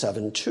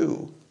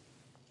 57:2.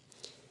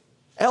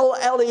 El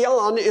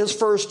Elyon is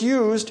first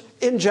used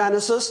in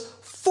Genesis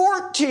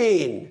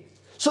 14.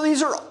 So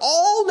these are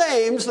all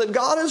names that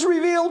God has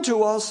revealed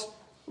to us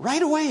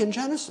right away in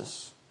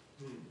Genesis.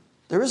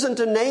 There isn't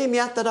a name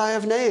yet that I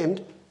have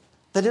named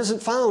that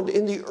isn't found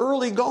in the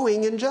early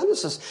going in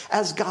Genesis,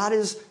 as God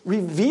is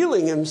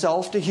revealing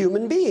himself to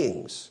human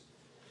beings.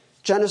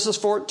 Genesis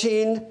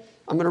 14,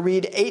 I'm going to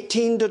read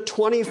 18 to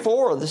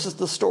 24. This is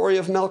the story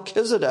of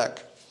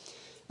Melchizedek.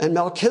 And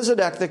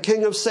Melchizedek, the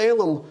king of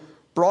Salem,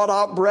 brought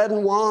out bread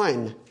and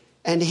wine,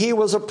 and he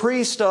was a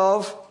priest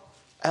of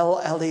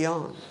El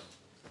Elyon.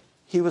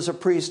 He was a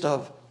priest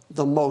of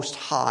the Most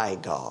High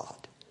God.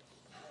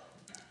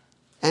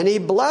 And he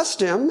blessed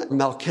him,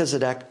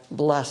 Melchizedek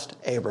blessed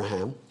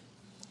Abraham,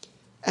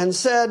 and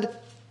said,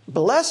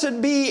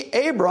 blessed be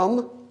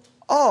Abram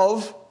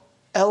of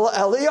El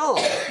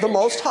Elyon, the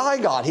Most High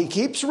God. He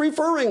keeps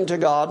referring to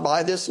God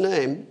by this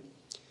name.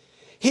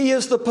 He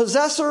is the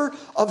possessor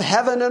of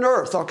heaven and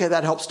earth. Okay,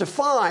 that helps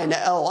define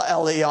El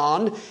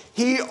Elyon.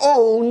 He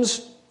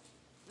owns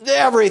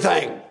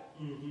everything.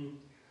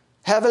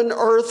 Heaven,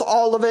 earth,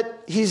 all of it,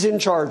 he's in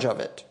charge of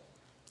it.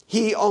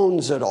 He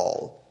owns it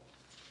all.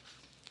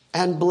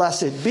 And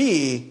blessed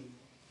be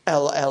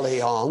El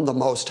Elyon, the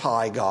Most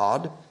High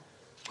God,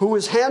 who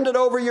has handed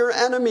over your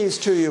enemies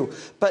to you.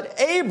 But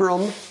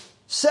Abram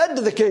said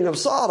to the king of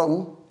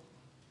Sodom,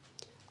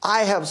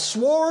 I have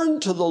sworn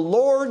to the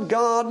Lord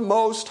God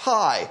Most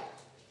High.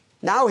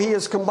 Now he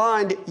has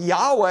combined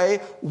Yahweh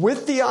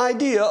with the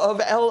idea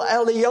of El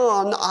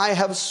Elyon. I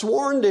have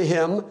sworn to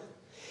him.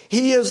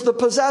 He is the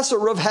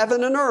possessor of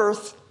heaven and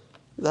earth,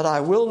 that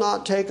I will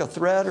not take a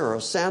thread or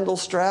a sandal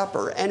strap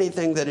or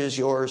anything that is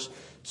yours,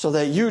 so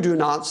that you do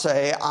not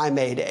say, I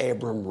made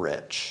Abram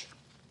rich.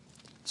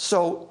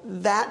 So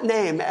that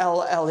name,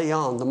 El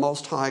Elyon, the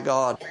Most High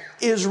God,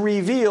 is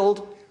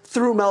revealed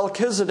through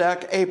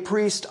Melchizedek, a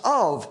priest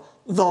of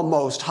the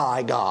Most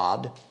High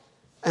God.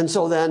 And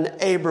so then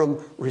Abram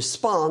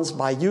responds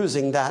by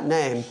using that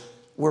name.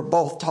 We're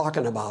both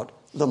talking about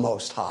the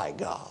Most High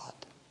God.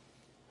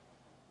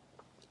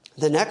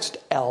 The next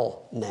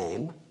El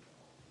name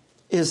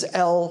is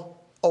El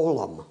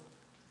Olam.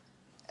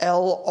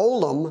 El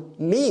Olam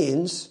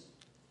means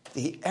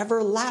the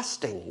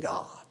everlasting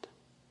God.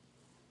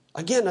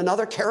 Again,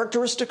 another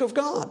characteristic of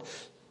God.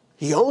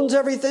 He owns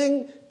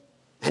everything,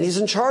 and he's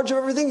in charge of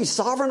everything. He's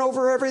sovereign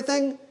over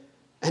everything,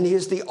 and he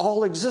is the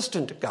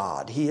all-existent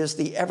God. He is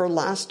the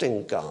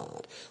everlasting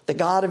God, the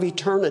God of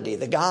eternity,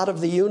 the God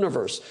of the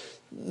universe,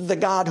 the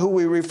God who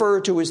we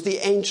refer to as the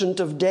Ancient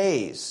of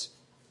Days.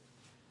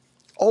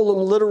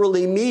 Olam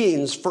literally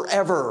means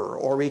forever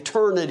or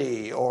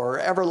eternity or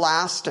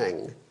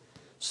everlasting.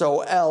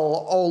 So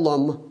El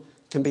Olam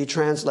can be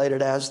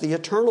translated as the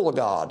eternal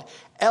God.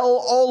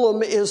 El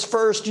Olam is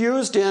first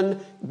used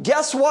in,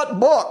 guess what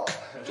book?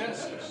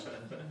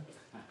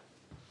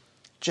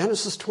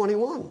 Genesis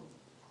 21.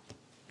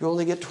 You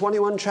only get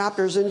 21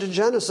 chapters into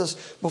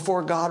Genesis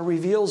before God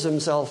reveals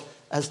himself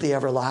as the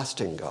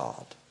everlasting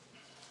God.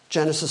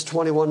 Genesis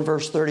 21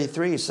 verse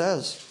 33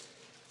 says,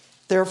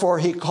 therefore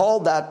he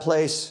called that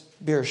place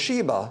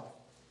Beersheba,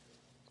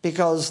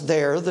 because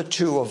there the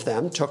two of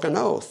them took an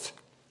oath.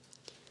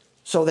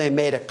 So they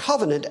made a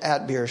covenant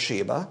at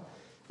Beersheba,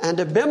 and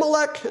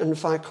Abimelech and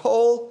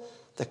Phicol,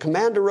 the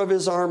commander of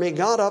his army,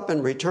 got up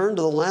and returned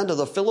to the land of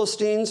the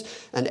Philistines,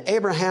 and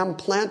Abraham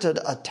planted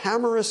a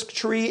tamarisk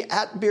tree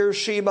at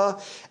Beersheba,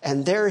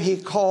 and there he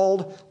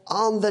called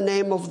on the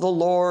name of the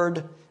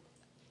Lord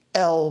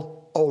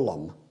El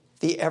Olam,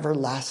 the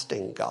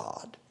everlasting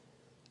God.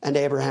 And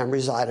Abraham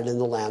resided in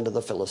the land of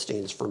the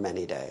Philistines for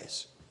many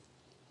days.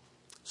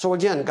 So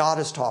again, God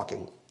is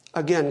talking.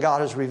 Again,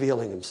 God is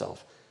revealing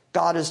himself.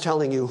 God is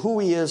telling you who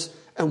he is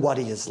and what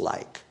he is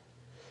like.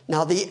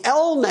 Now, the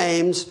El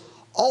names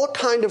all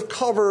kind of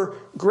cover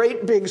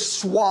great big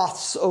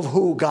swaths of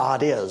who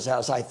God is,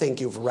 as I think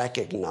you've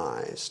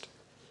recognized.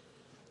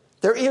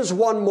 There is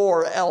one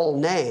more El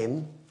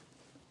name.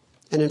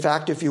 And in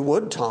fact, if you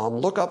would, Tom,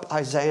 look up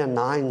Isaiah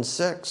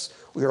 9:6.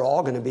 We're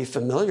all going to be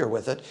familiar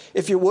with it.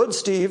 If you would,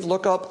 Steve,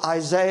 look up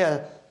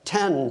Isaiah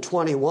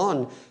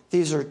 10:21.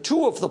 These are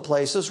two of the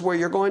places where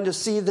you're going to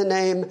see the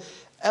name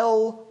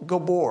El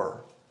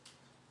Gabor,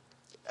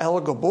 El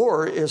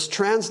Gabor is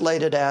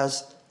translated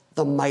as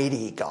the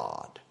mighty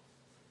God.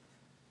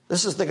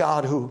 This is the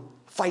God who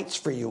fights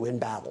for you in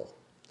battle.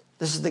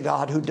 This is the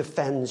God who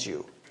defends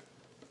you.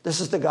 This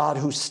is the God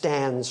who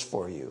stands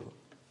for you.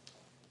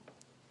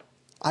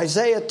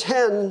 Isaiah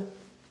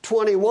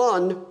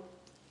 10:21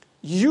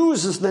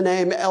 uses the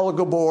name El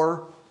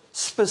Gabor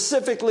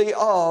specifically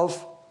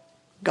of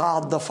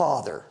God the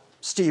Father.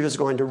 Steve is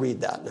going to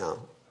read that now.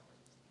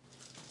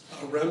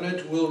 A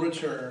remnant will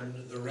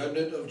return, the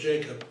remnant of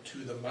Jacob, to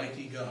the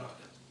mighty God.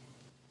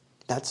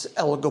 That's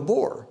El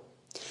Gabor.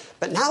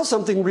 But now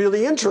something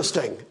really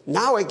interesting.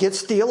 Now it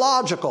gets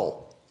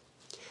theological.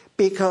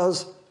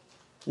 Because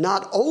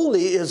not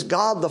only is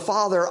God the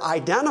Father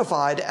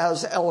identified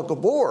as El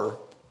Gabor,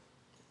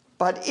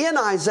 but in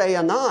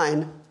Isaiah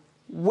 9,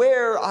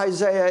 where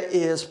Isaiah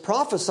is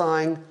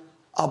prophesying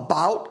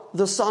about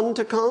the Son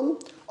to come,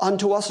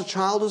 unto us a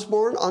child is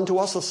born, unto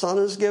us a son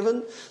is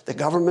given, the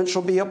government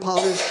shall be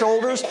upon his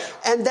shoulders.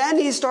 And then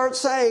he starts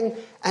saying,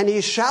 and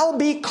he shall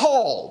be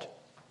called.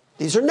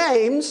 These are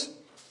names.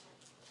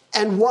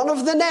 And one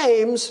of the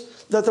names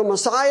that the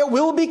Messiah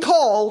will be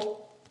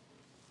called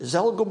is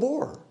El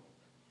Gabor.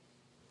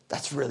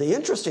 That's really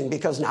interesting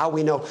because now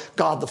we know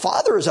God the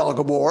Father is El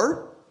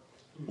Gabor.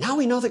 Now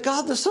we know that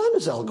God the Son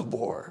is El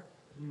Gabor.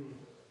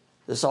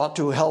 This ought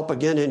to help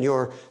again in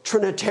your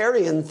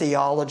Trinitarian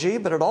theology,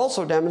 but it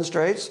also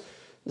demonstrates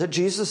that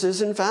Jesus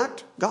is in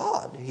fact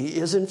God. He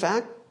is in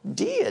fact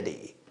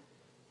deity.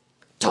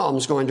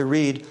 Tom's going to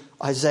read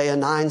Isaiah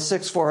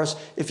 9:6 for us.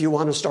 If you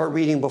want to start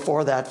reading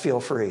before that, feel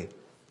free.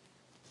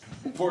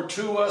 For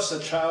to us a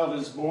child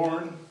is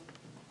born,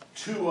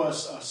 to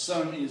us a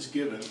son is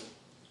given,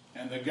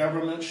 and the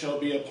government shall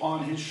be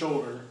upon his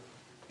shoulder,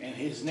 and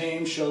his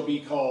name shall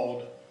be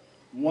called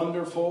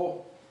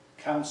Wonderful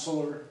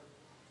Counselor,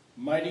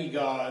 Mighty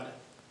God,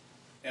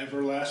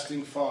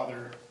 Everlasting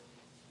Father,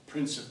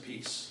 Prince of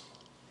Peace.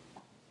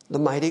 The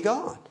mighty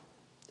God.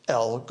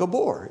 El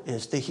Gabor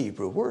is the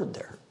Hebrew word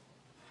there.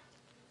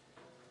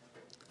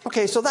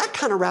 Okay, so that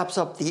kind of wraps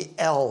up the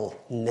El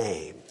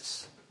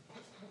names.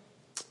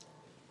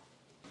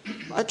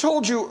 I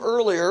told you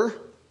earlier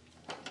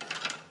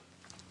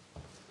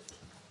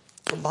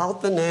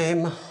about the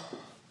name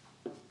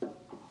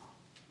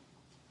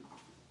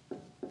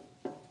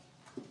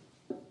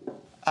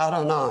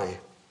Adonai.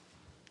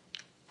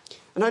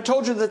 And I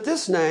told you that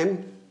this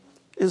name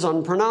is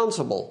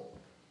unpronounceable.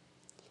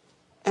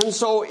 And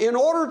so in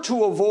order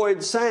to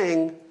avoid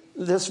saying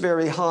this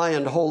very high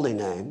and holy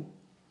name,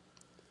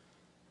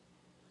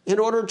 in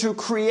order to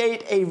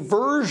create a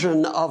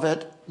version of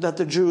it that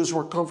the Jews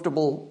were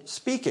comfortable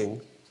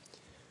speaking,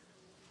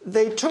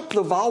 they took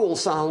the vowel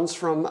sounds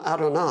from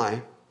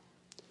Adonai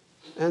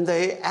and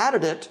they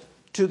added it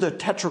to the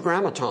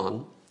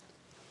Tetragrammaton,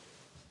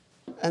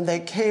 and they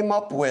came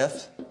up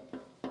with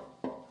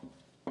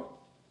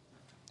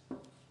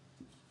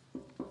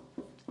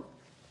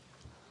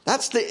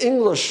that's the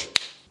English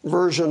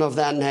version of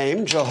that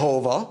name,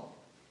 Jehovah.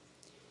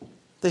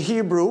 The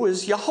Hebrew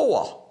is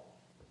Yahweh.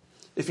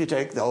 If you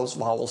take those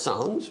vowel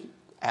sounds,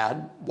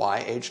 add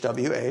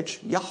YHWH,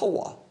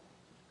 Yahweh.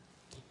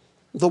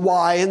 The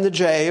Y and the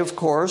J, of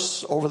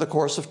course, over the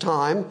course of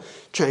time,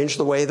 changed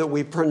the way that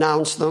we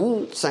pronounce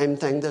them. Same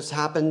thing that's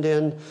happened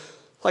in,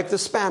 like, the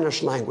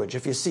Spanish language.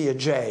 If you see a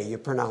J, you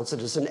pronounce it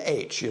as an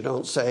H. You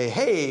don't say,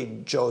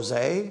 hey,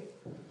 Jose.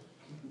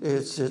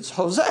 It's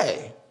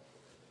Jose.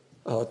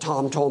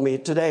 Tom told me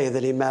today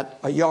that he met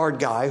a yard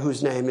guy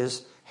whose name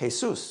is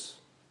Jesus.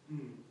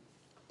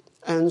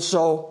 And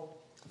so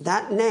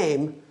that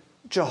name,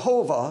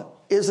 Jehovah,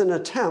 is an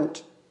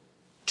attempt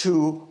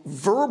to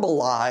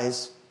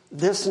verbalize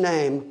this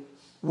name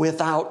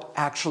without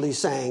actually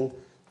saying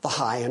the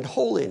high and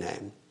holy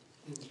name.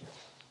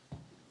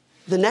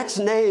 The next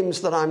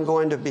names that I'm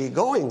going to be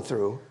going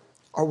through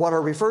are what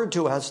are referred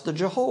to as the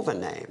Jehovah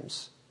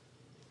names.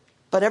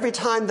 But every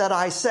time that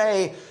I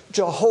say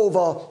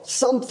Jehovah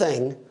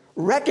something,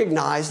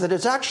 recognize that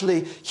it's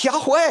actually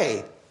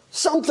Yahweh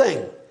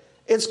something.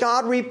 It's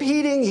God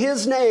repeating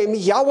his name,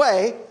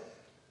 Yahweh,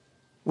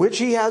 which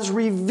he has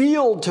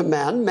revealed to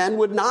men. Men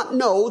would not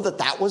know that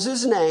that was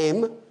his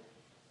name.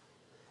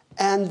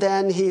 And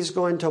then he's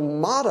going to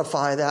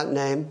modify that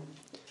name.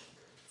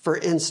 For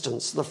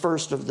instance, the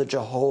first of the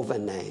Jehovah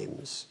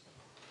names.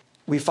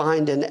 We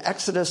find in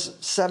Exodus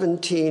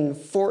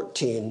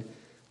 17:14,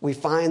 we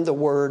find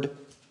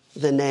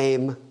the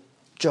name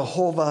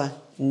Jehovah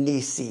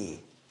Nissi.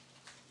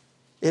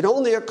 It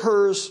only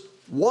occurs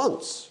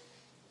once,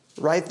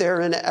 right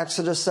there in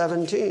Exodus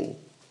 17.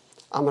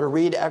 I'm going to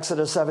read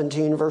Exodus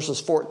 17,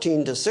 verses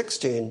 14 to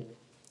 16.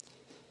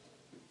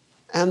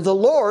 And the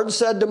Lord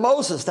said to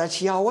Moses,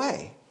 that's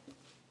Yahweh.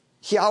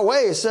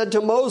 Yahweh said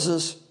to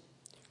Moses,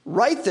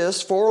 write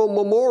this for a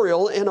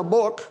memorial in a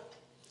book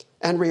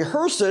and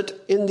rehearse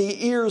it in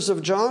the ears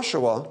of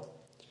Joshua.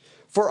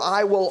 For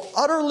I will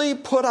utterly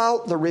put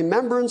out the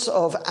remembrance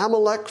of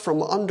Amalek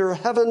from under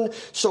heaven.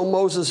 So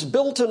Moses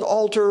built an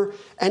altar,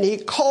 and he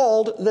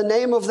called the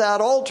name of that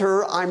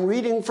altar, I'm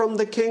reading from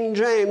the King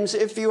James.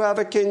 If you have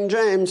a King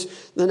James,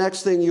 the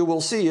next thing you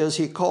will see is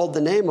he called the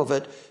name of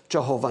it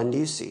Jehovah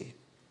Nissi.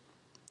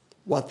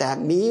 What that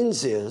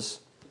means is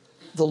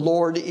the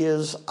Lord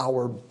is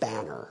our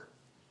banner.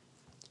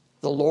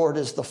 The Lord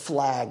is the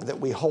flag that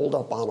we hold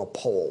up on a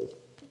pole.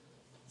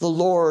 The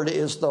Lord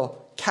is the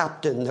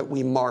captain that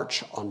we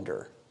march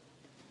under.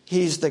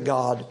 He's the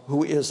God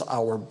who is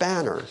our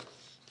banner.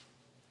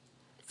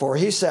 For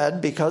he said,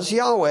 because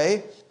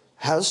Yahweh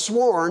has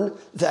sworn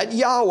that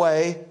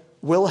Yahweh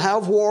will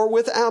have war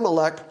with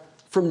Amalek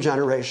from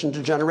generation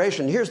to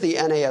generation. Here's the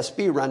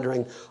NASB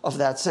rendering of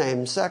that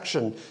same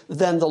section.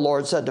 Then the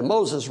Lord said to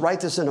Moses,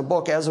 write this in a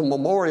book as a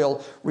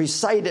memorial,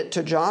 recite it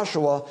to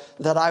Joshua,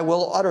 that I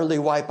will utterly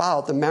wipe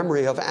out the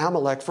memory of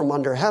Amalek from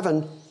under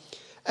heaven.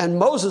 And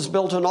Moses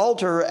built an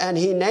altar, and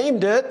he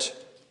named it,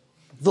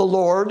 The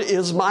Lord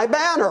is My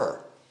Banner.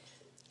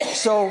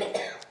 So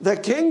the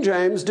King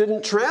James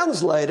didn't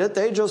translate it.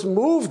 They just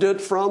moved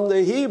it from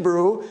the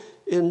Hebrew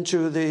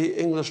into the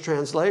English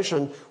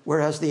translation,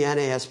 whereas the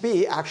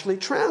NASB actually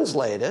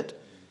translate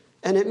it,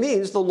 and it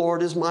means the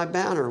Lord is my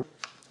banner.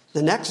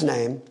 The next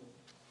name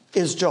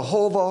is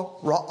Jehovah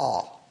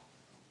Ra'ah.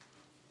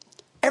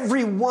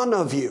 Every one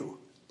of you,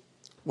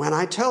 when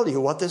I tell you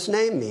what this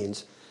name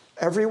means,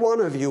 every one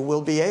of you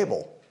will be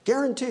able,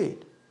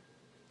 guaranteed,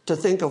 to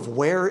think of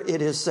where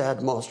it is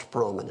said most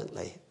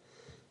prominently.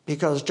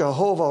 Because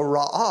Jehovah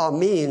Ra'ah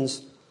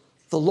means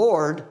the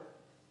Lord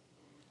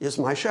is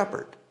my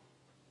shepherd.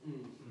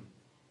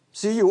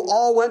 See, you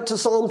all went to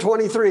Psalm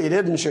 23,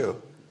 didn't you?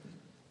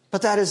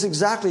 But that is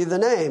exactly the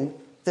name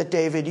that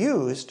David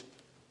used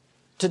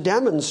to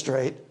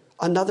demonstrate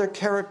another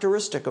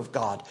characteristic of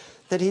God,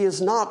 that he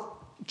is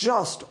not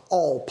just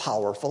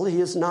all-powerful.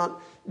 He is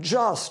not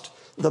just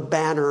the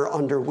banner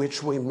under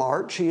which we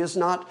march. He is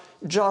not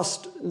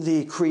just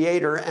the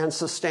creator and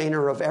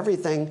sustainer of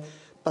everything,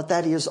 but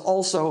that he is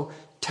also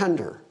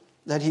tender,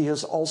 that he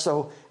is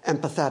also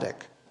empathetic,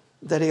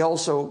 that he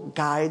also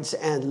guides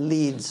and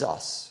leads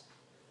us.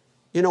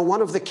 You know,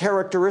 one of the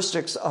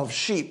characteristics of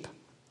sheep,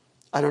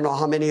 I don't know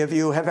how many of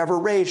you have ever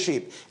raised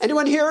sheep.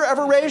 Anyone here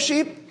ever raised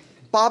sheep?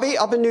 Bobby,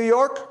 up in New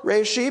York,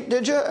 raised sheep,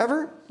 did you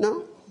ever?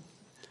 No?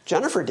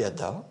 Jennifer did,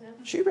 though.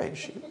 She raised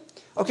sheep.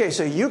 Okay,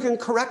 so you can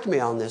correct me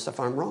on this if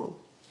I'm wrong.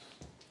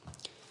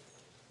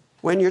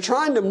 When you're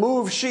trying to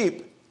move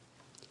sheep,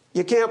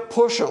 you can't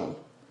push them,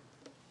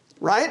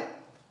 right?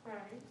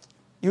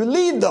 You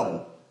lead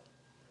them.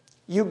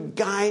 You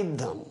guide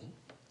them.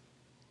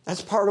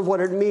 That's part of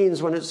what it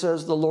means when it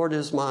says the Lord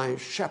is my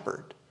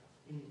shepherd.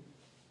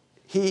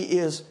 He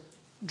is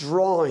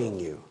drawing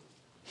you.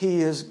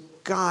 He is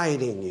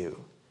guiding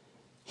you.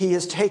 He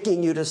is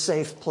taking you to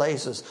safe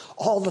places.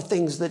 All the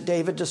things that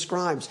David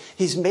describes.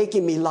 He's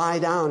making me lie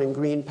down in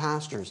green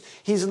pastures.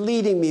 He's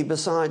leading me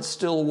beside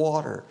still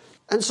water.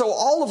 And so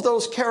all of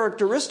those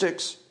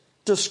characteristics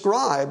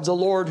describe the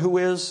Lord who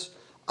is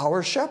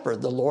our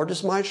shepherd. The Lord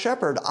is my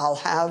shepherd. I'll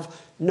have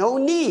no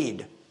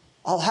need.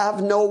 I'll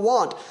have no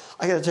want.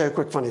 I got to tell you a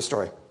quick funny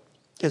story.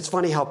 It's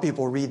funny how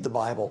people read the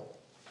Bible.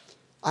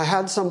 I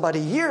had somebody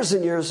years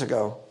and years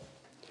ago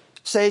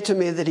say to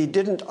me that he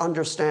didn't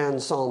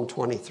understand Psalm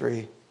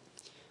 23.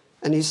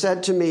 And he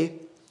said to me,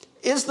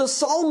 is the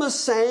psalmist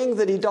saying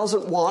that he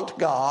doesn't want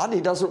God? He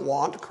doesn't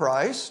want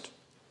Christ?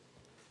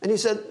 And he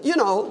said, you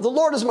know, the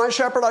Lord is my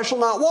shepherd, I shall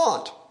not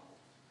want.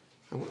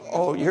 I went,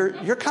 oh,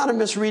 you're kind of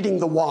misreading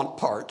the want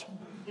part.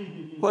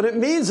 What it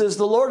means is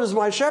the Lord is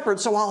my shepherd,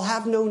 so I'll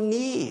have no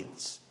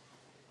needs.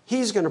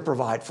 He's going to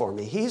provide for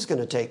me. He's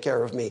going to take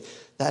care of me.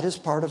 That is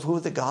part of who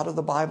the God of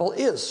the Bible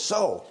is.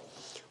 So,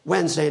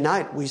 Wednesday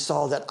night, we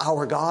saw that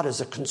our God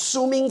is a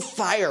consuming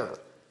fire.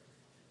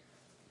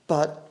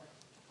 But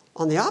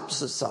on the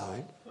opposite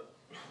side,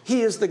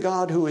 he is the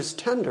God who is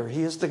tender.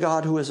 He is the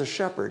God who is a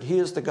shepherd. He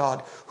is the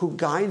God who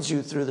guides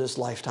you through this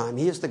lifetime.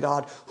 He is the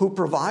God who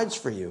provides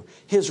for you.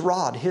 His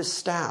rod, his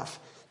staff,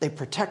 they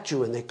protect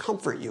you and they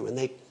comfort you and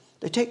they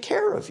take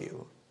care of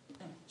you.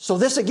 So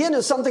this again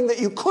is something that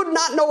you could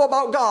not know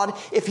about God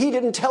if he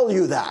didn't tell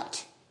you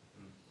that.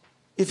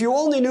 If you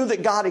only knew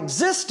that God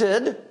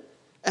existed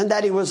and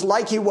that he was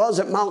like he was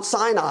at Mount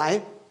Sinai,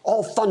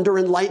 all thunder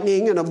and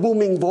lightning and a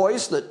booming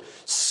voice that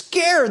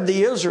scared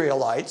the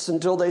Israelites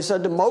until they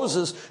said to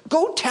Moses,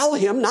 go tell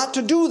him not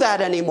to do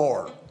that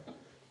anymore.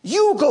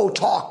 You go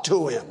talk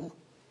to him.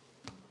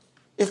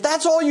 If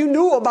that's all you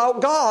knew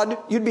about God,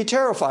 you'd be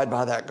terrified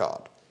by that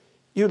God.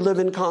 You'd live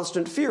in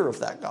constant fear of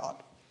that God.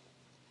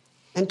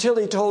 Until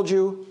he told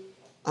you,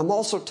 I'm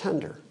also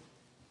tender.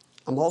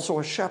 I'm also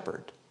a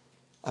shepherd.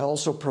 I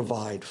also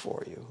provide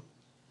for you.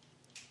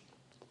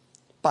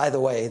 By the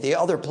way, the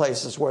other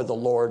places where the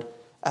Lord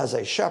as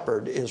a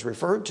shepherd is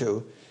referred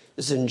to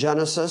is in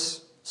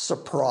Genesis,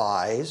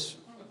 surprise,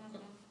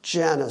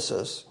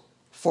 Genesis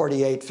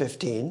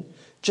 48:15,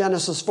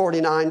 Genesis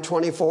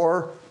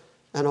 49:24,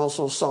 and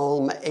also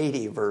Psalm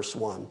 80, verse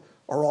 1,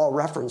 are all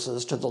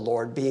references to the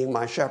Lord being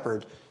my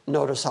shepherd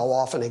Notice how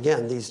often,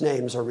 again, these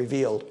names are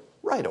revealed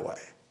right away.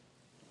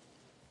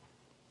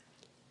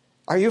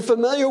 Are you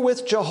familiar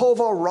with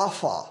Jehovah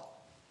Rapha?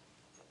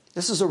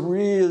 This is a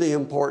really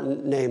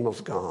important name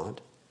of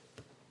God.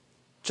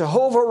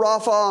 Jehovah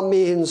Rapha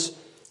means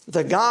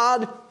the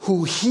God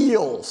who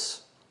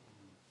heals.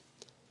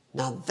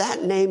 Now,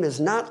 that name is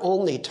not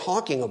only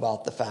talking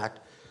about the fact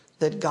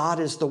that God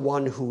is the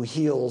one who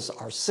heals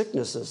our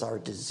sicknesses, our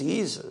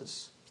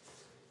diseases.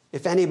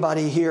 If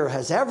anybody here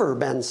has ever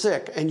been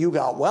sick and you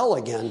got well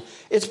again,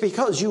 it's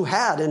because you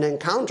had an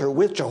encounter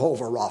with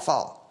Jehovah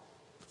Rapha.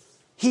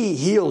 He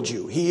healed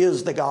you. He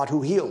is the God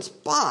who heals.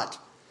 But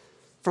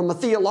from a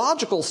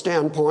theological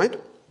standpoint,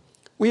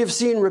 we have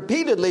seen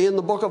repeatedly in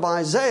the book of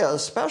Isaiah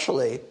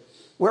especially,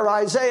 where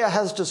Isaiah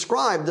has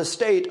described the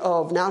state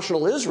of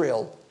national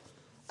Israel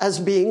as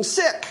being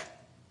sick,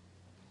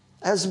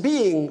 as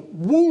being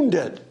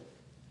wounded.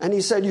 And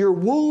he said, your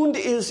wound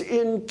is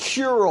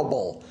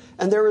incurable,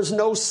 and there is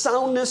no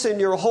soundness in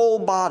your whole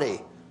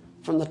body,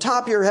 from the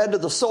top of your head to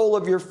the sole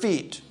of your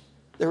feet.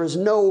 There is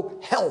no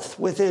health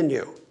within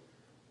you.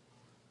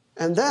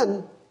 And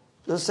then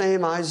the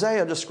same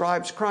Isaiah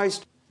describes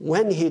Christ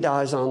when he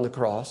dies on the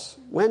cross,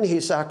 when he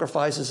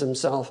sacrifices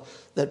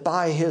himself, that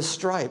by his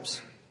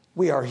stripes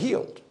we are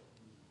healed.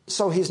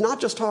 So he's not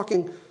just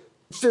talking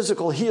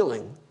physical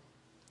healing.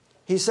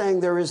 He's saying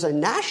there is a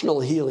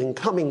national healing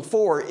coming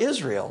for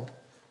Israel,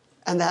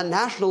 and that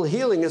national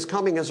healing is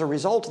coming as a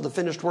result of the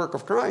finished work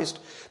of Christ,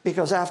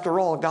 because after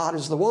all, God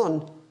is the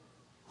one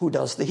who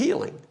does the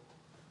healing.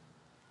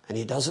 And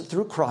he does it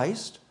through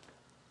Christ,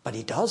 but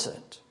he does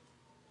it.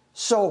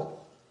 So,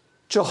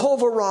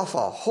 Jehovah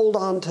Rapha, hold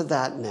on to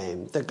that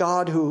name, the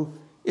God who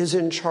is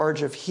in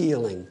charge of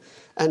healing.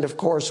 And of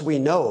course, we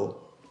know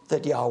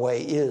that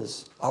Yahweh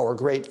is our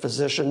great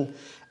physician.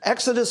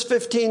 Exodus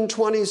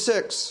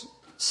 15:26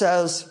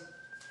 says,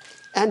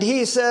 and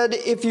he said,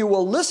 if you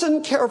will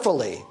listen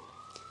carefully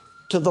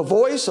to the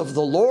voice of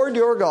the Lord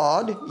your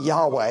God,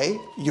 Yahweh,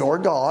 your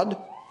God,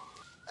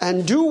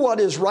 and do what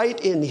is right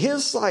in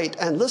his sight,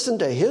 and listen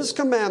to his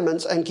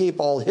commandments, and keep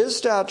all his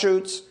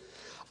statutes,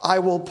 I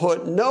will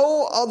put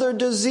no other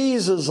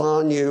diseases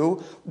on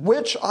you,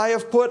 which I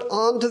have put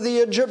onto the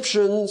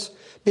Egyptians,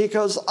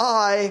 because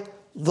I,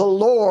 the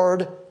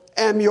Lord,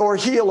 am your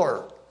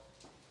healer.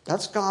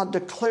 That's God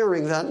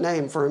declaring that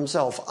name for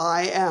himself.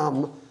 I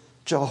am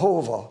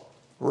Jehovah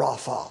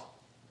Rapha.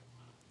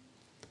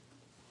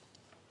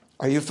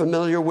 Are you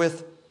familiar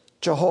with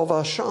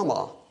Jehovah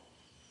Shammah?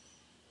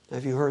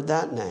 Have you heard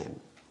that name?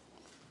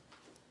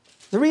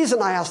 The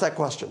reason I ask that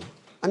question,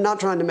 I'm not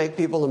trying to make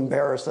people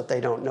embarrassed that they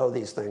don't know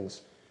these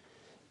things,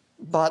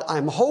 but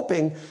I'm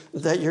hoping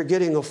that you're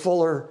getting a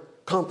fuller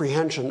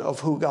comprehension of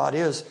who God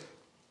is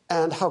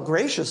and how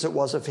gracious it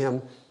was of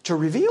him to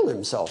reveal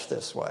himself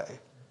this way,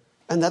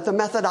 and that the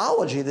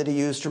methodology that he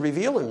used to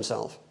reveal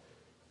himself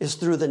is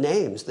through the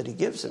names that he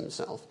gives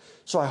himself.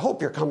 So I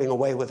hope you're coming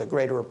away with a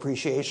greater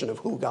appreciation of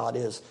who God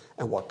is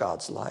and what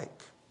God's like.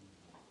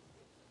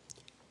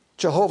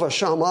 Jehovah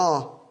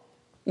Shammah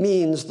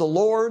means the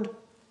Lord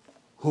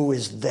who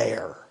is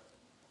there.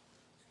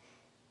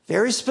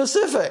 Very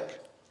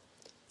specific.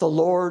 The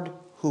Lord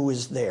who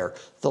is there.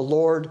 The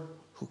Lord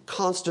who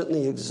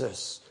constantly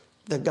exists.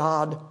 The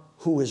God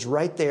who is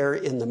right there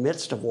in the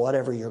midst of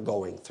whatever you're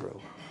going through.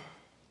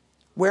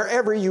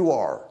 Wherever you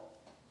are,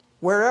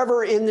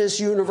 wherever in this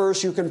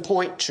universe you can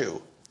point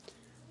to,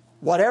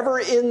 whatever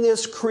in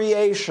this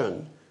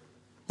creation,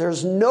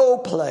 there's no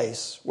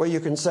place where you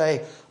can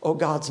say, oh,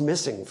 God's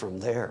missing from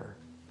there.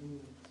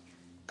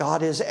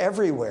 God is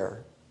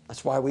everywhere.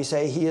 That's why we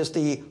say he is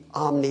the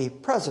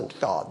omnipresent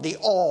God, the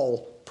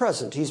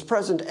all-present. He's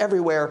present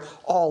everywhere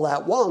all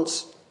at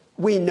once.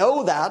 We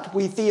know that.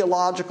 We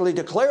theologically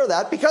declare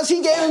that because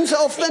he gave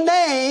himself the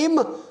name,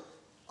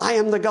 I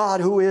am the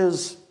God who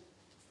is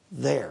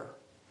there.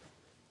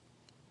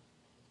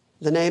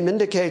 The name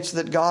indicates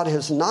that God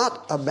has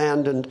not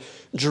abandoned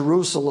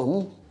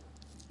Jerusalem.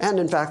 And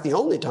in fact, the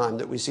only time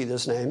that we see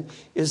this name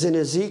is in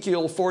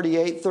Ezekiel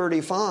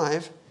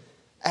 48:35,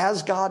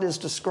 as God is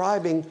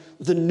describing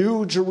the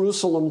new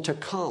Jerusalem to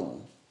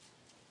come.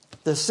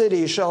 The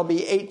city shall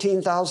be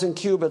 18,000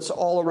 cubits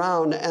all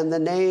around, and the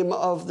name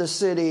of the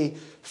city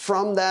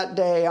from that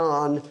day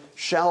on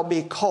shall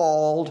be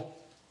called,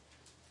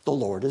 the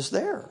Lord is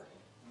there.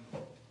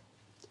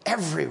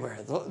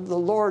 Everywhere. The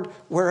Lord,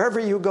 wherever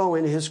you go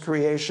in his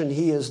creation,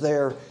 he is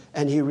there,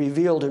 and he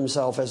revealed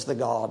himself as the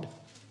God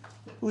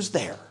who's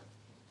there.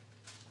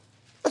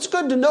 It's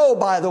good to know,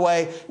 by the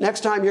way,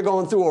 next time you're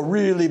going through a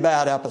really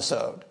bad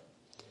episode.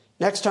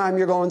 Next time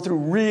you're going through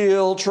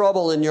real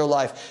trouble in your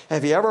life.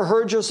 Have you ever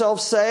heard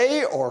yourself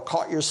say or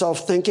caught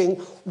yourself thinking,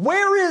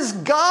 where is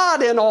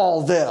God in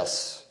all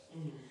this?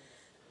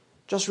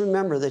 Just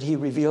remember that he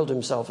revealed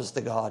himself as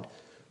the God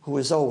who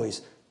is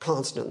always,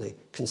 constantly,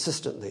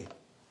 consistently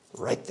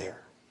right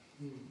there.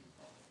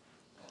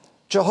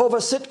 Jehovah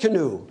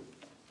Sitkanu.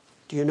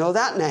 Do you know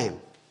that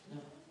name?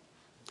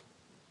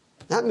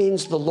 That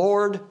means the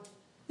Lord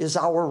is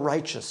our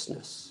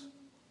righteousness.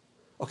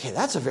 Okay,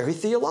 that's a very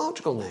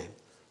theological name.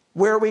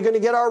 Where are we going to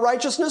get our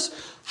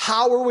righteousness?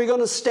 How are we going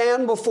to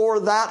stand before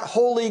that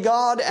holy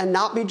God and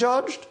not be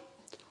judged?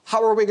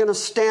 How are we going to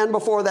stand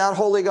before that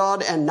holy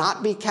God and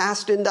not be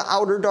cast into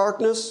outer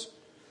darkness?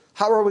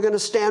 How are we going to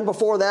stand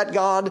before that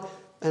God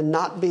and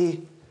not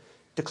be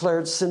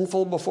declared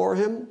sinful before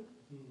him?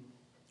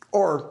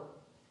 Or,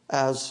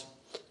 as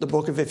the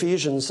book of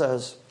Ephesians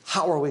says,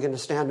 how are we going to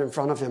stand in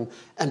front of him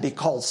and be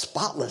called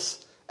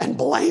spotless and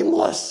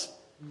blameless?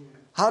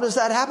 How does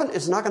that happen?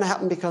 It's not going to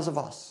happen because of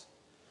us.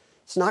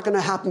 It's not going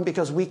to happen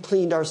because we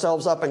cleaned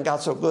ourselves up and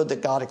got so good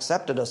that God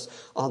accepted us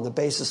on the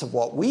basis of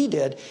what we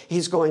did.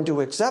 He's going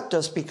to accept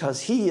us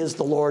because he is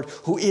the Lord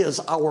who is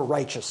our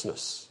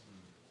righteousness.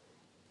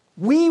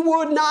 We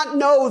would not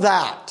know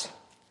that.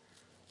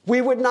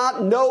 We would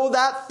not know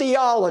that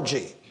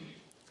theology.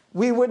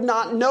 We would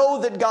not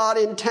know that God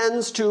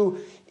intends to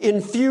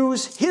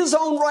infuse his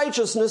own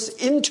righteousness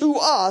into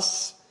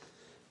us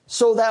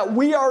so that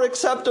we are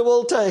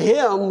acceptable to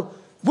him.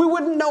 We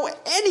wouldn't know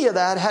any of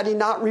that had he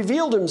not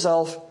revealed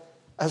himself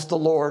as the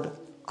Lord,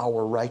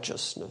 our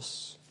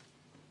righteousness.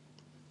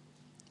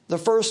 The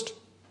first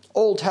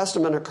Old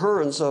Testament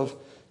occurrence of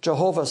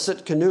Jehovah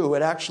Sitkanu,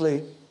 it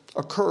actually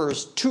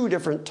occurs 2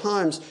 different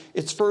times.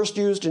 It's first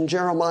used in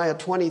Jeremiah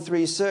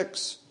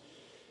 23:6.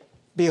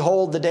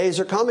 Behold, the days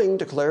are coming,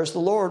 declares the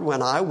Lord,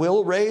 when I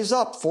will raise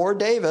up for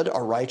David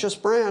a righteous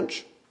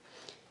branch,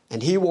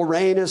 and he will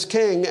reign as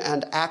king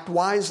and act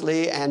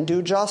wisely and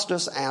do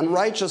justice and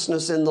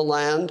righteousness in the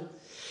land.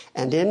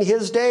 And in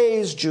his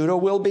days Judah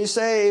will be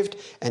saved,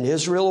 and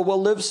Israel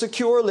will live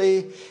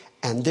securely.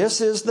 And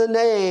this is the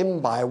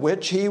name by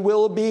which he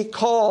will be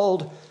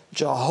called,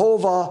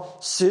 Jehovah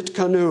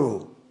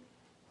Sitkanu.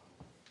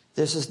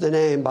 This is the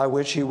name by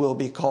which he will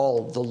be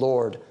called, the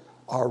Lord,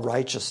 our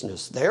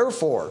righteousness.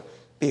 Therefore,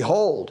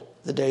 behold,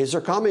 the days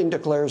are coming,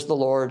 declares the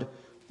Lord,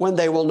 when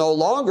they will no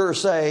longer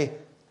say,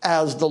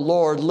 as the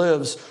Lord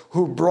lives,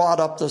 who brought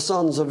up the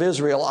sons of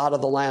Israel out of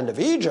the land of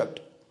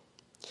Egypt.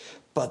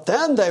 But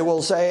then they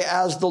will say,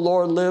 as the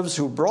Lord lives,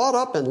 who brought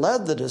up and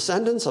led the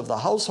descendants of the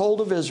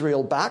household of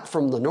Israel back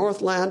from the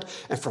northland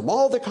and from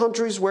all the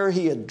countries where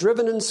he had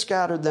driven and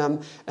scattered them,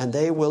 and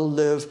they will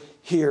live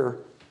here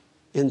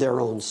in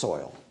their own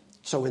soil.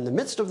 So in the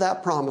midst of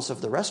that promise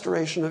of the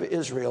restoration of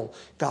Israel,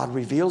 God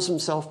reveals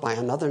himself by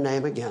another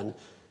name again.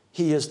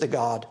 He is the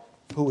God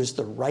who is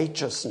the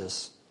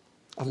righteousness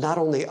of not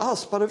only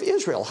us, but of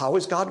Israel. How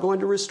is God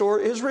going to restore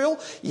Israel?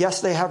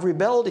 Yes, they have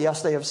rebelled.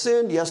 Yes, they have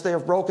sinned. Yes, they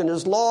have broken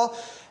his law.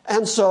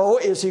 And so,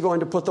 is he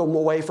going to put them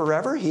away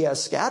forever? He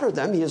has scattered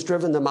them. He has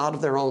driven them out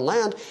of their own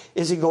land.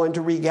 Is he going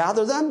to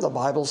regather them? The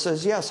Bible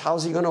says yes. How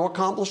is he going to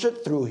accomplish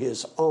it? Through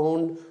his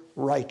own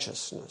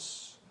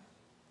righteousness.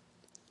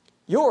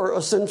 You're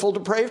a sinful,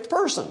 depraved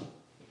person.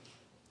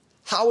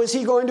 How is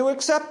he going to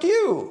accept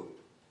you?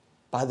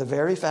 By the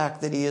very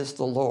fact that he is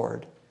the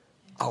Lord,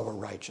 our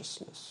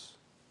righteousness.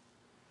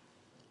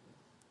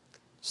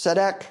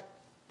 Tzedek,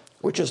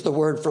 which is the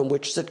word from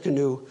which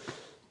Sitkanu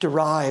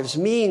derives,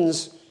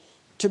 means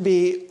to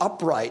be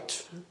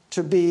upright,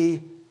 to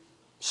be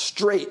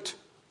straight,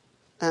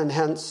 and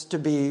hence to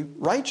be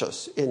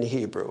righteous in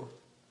Hebrew.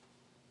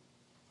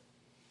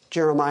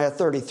 Jeremiah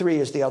 33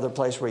 is the other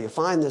place where you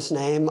find this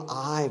name.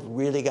 I've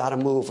really got to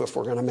move if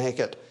we're going to make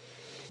it.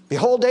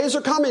 Behold, days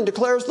are coming,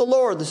 declares the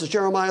Lord. This is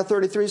Jeremiah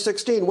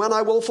 33:16. When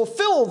I will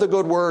fulfill the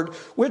good word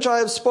which I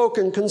have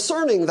spoken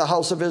concerning the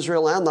house of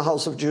Israel and the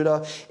house of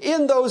Judah.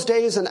 In those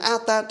days and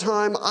at that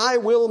time I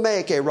will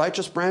make a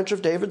righteous branch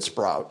of David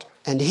sprout,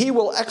 and he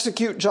will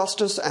execute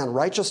justice and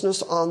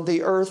righteousness on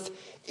the earth.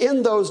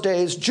 In those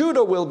days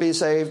Judah will be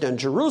saved, and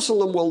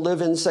Jerusalem will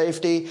live in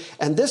safety.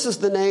 And this is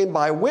the name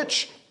by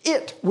which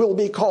it will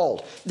be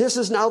called. This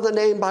is now the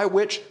name by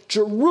which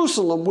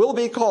Jerusalem will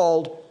be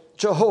called,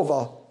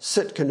 Jehovah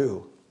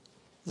Sitkanu.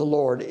 The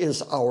Lord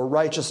is our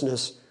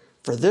righteousness.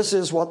 For this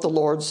is what the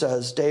Lord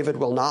says, David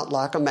will not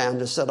lack a man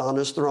to sit on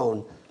his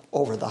throne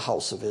over the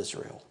house of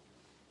Israel.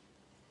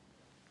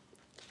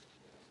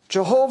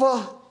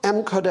 Jehovah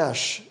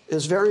M'Kodesh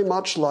is very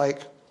much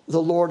like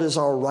the Lord is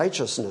our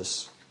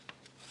righteousness.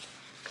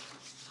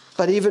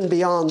 But even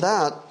beyond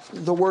that,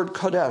 the word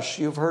Kodesh,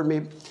 you've heard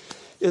me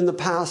in the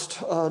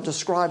past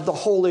describe the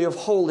Holy of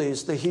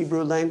Holies. The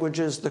Hebrew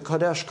language is the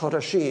Kodesh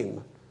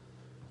Kodeshim.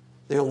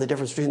 The only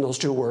difference between those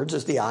two words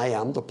is the I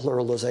am, the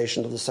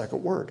pluralization of the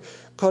second word.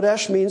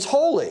 Kodesh means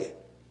holy.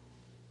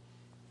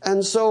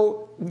 And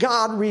so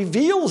God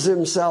reveals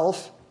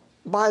himself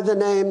by the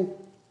name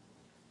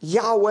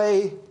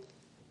Yahweh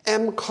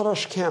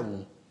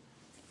M'Kodeshkem,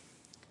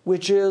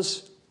 which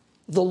is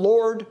the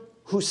Lord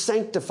who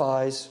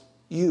sanctifies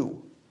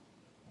you.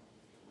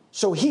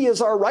 So he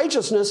is our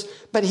righteousness,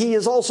 but he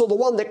is also the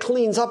one that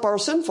cleans up our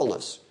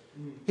sinfulness.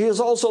 He is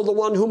also the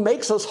one who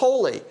makes us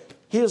holy.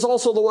 He is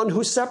also the one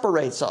who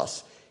separates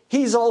us.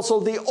 He's also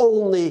the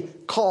only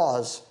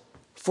cause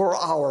for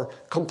our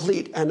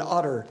complete and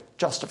utter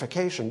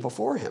justification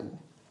before him.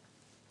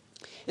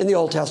 In the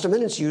Old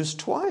Testament, it's used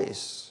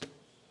twice.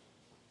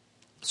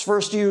 It's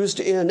first used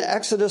in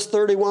Exodus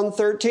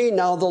 31:13.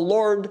 Now the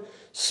Lord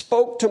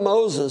spoke to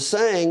Moses,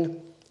 saying,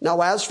 Now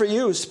as for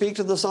you, speak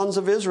to the sons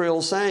of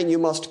Israel, saying, you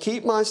must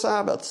keep my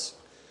Sabbaths.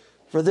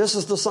 For this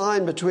is the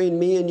sign between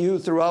me and you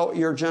throughout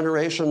your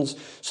generations,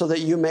 so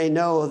that you may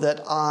know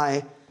that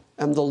I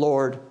am the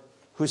Lord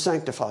who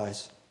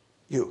sanctifies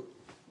you.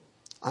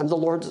 I'm the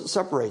Lord that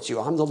separates you.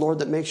 I'm the Lord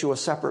that makes you a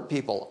separate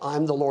people.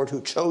 I'm the Lord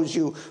who chose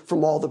you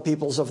from all the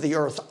peoples of the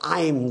earth.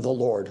 I'm the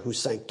Lord who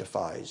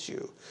sanctifies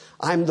you.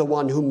 I'm the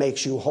one who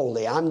makes you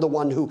holy. I'm the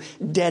one who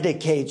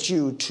dedicates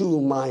you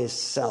to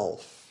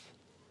myself.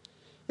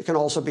 It can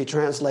also be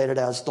translated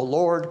as the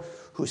Lord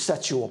who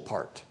sets you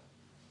apart.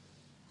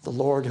 The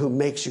Lord who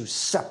makes you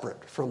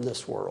separate from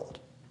this world.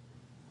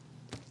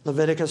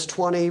 Leviticus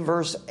 20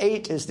 verse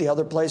 8 is the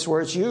other place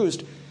where it's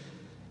used.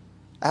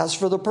 As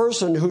for the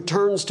person who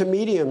turns to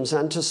mediums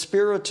and to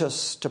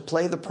spiritists to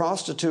play the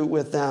prostitute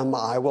with them,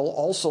 I will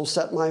also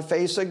set my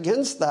face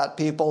against that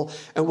people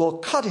and will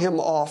cut him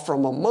off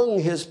from among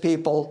his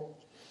people.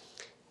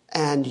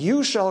 And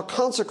you shall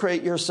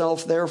consecrate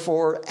yourself,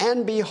 therefore,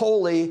 and be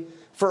holy,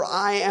 for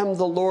I am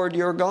the Lord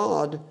your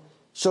God.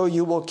 So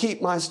you will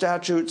keep my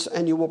statutes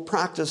and you will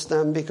practice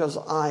them, because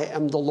I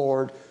am the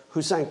Lord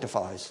who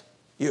sanctifies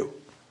you.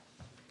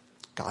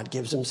 God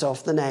gives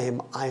himself the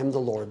name, I am the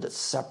Lord that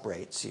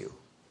separates you.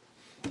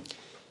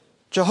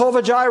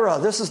 Jehovah Jireh,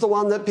 this is the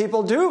one that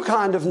people do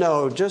kind of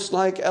know, just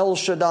like El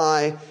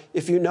Shaddai.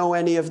 If you know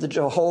any of the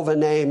Jehovah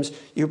names,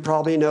 you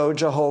probably know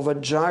Jehovah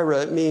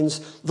Jireh. It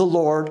means the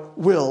Lord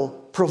will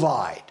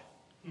provide.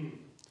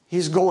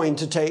 He's going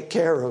to take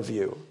care of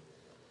you.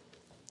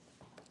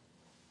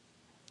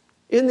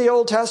 In the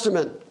Old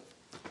Testament,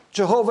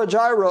 Jehovah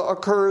Jireh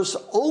occurs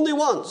only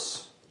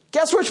once.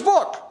 Guess which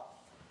book?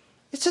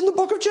 It's in the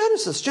book of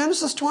Genesis,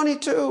 Genesis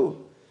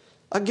 22.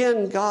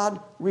 Again, God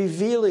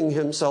revealing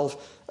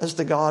himself as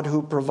the God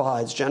who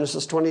provides.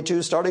 Genesis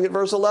 22, starting at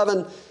verse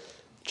 11.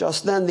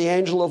 Just then the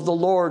angel of the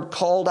Lord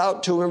called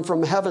out to him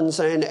from heaven,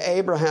 saying,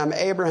 Abraham,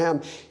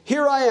 Abraham,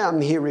 here I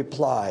am, he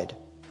replied.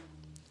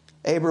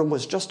 Abram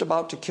was just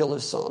about to kill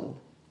his son.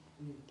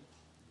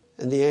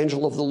 And the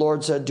angel of the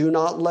Lord said, do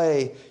not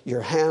lay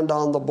your hand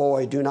on the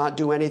boy. Do not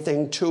do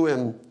anything to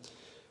him.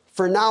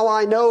 For now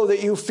I know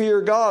that you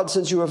fear God,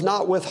 since you have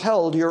not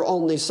withheld your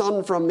only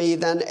son from me.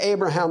 Then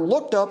Abraham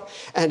looked up,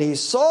 and he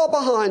saw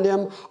behind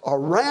him a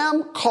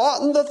ram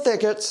caught in the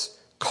thickets,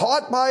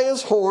 caught by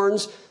his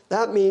horns.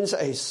 That means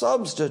a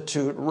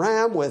substitute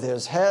ram with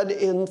his head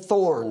in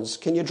thorns.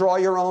 Can you draw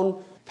your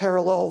own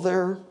parallel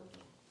there?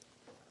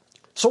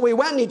 So he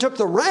went and he took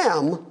the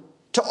ram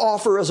to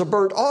offer as a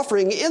burnt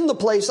offering in the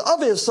place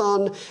of his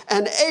son,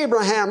 and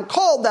Abraham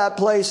called that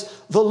place,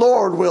 the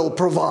Lord will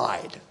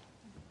provide.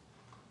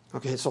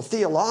 Okay, so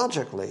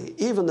theologically,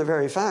 even the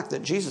very fact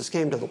that Jesus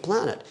came to the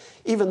planet,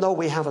 even though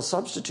we have a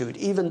substitute,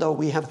 even though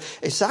we have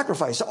a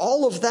sacrifice,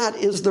 all of that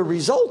is the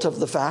result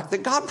of the fact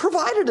that God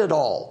provided it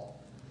all.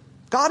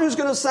 God who's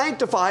going to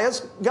sanctify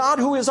us, God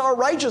who is our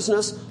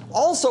righteousness,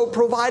 also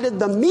provided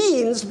the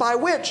means by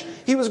which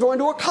he was going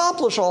to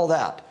accomplish all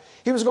that.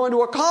 He was going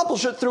to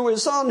accomplish it through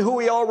his son, who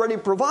he already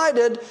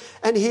provided,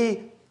 and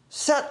he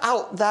set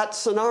out that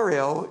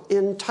scenario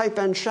in type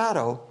and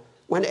shadow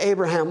when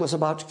Abraham was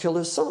about to kill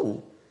his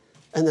son.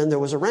 And then there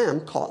was a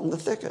ram caught in the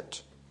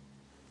thicket,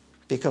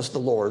 because the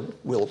Lord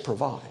will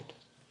provide.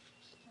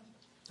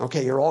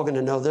 Okay, you're all going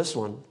to know this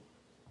one.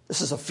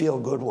 This is a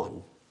feel-good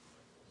one.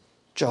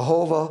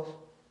 Jehovah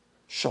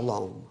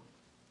Shalom.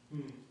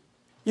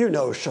 You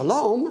know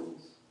shalom.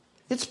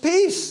 It's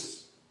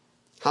peace.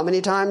 How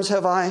many times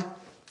have I,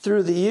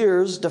 through the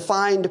years,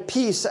 defined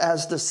peace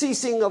as the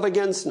ceasing of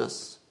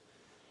againstness?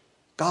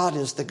 God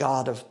is the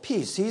God of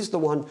peace. He's the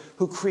one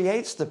who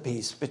creates the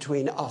peace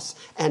between us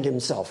and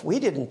himself. We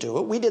didn't do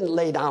it. We didn't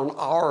lay down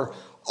our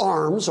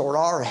arms or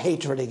our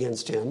hatred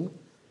against him.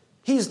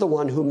 He's the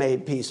one who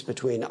made peace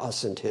between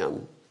us and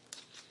him.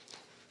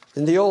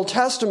 In the Old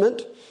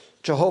Testament,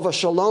 Jehovah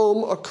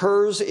Shalom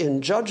occurs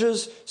in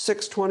Judges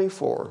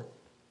 6:24.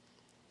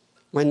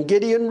 When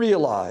Gideon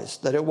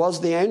realized that it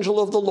was the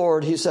angel of the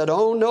Lord, he said,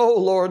 "Oh no,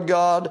 Lord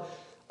God,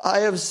 I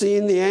have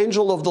seen the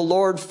angel of the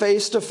Lord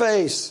face to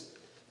face."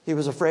 He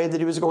was afraid that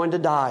he was going to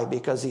die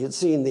because he had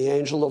seen the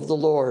angel of the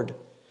Lord.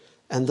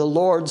 And the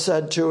Lord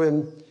said to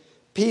him,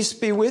 "Peace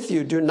be with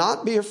you. Do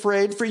not be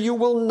afraid, for you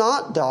will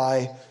not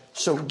die."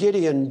 So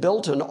Gideon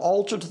built an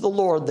altar to the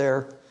Lord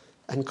there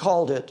and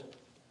called it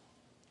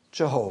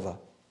Jehovah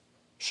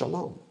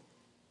Shalom.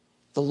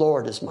 The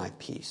Lord is my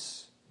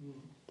peace.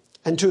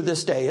 And to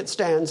this day it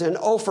stands in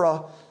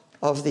Ophrah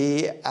of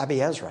the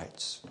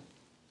Abiezrites.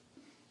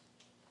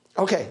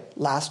 Okay,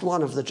 last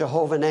one of the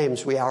Jehovah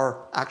names. We are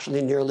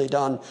actually nearly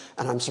done,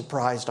 and I'm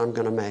surprised I'm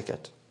going to make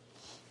it.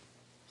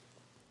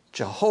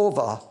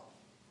 Jehovah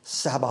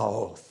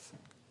Sabaoth.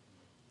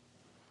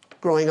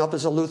 Growing up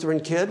as a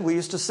Lutheran kid, we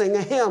used to sing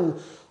a hymn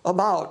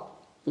about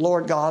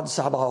Lord God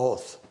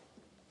Sabaoth.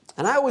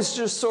 And I always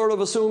just sort of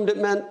assumed it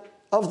meant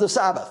of the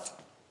Sabbath.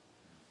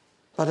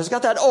 But it's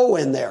got that O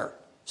in there,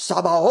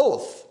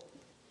 Sabaoth.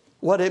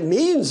 What it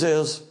means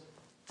is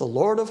the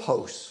Lord of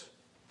hosts.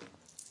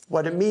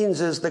 What it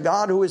means is the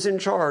God who is in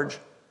charge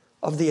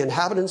of the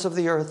inhabitants of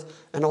the earth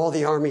and all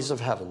the armies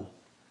of heaven.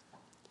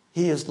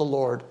 He is the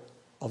Lord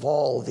of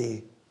all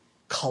the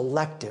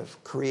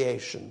collective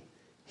creation.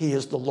 He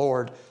is the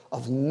Lord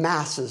of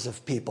masses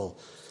of people.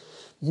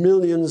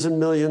 Millions and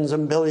millions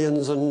and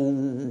billions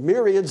and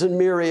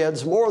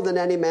myriads, more than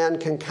any man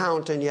can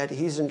count, and yet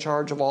he's in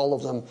charge of all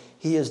of them.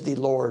 He is the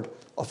Lord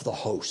of the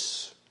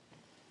hosts.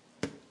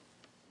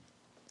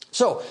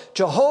 So,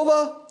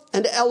 Jehovah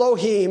and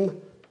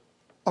Elohim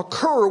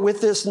occur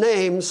with this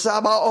name,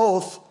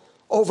 Sabaoth,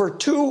 over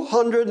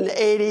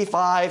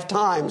 285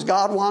 times.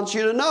 God wants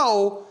you to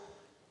know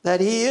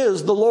that he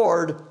is the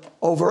Lord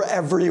over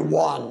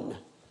everyone.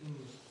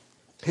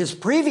 His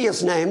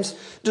previous names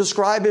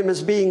describe him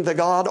as being the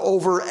God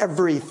over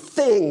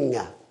everything.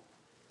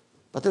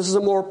 But this is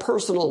a more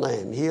personal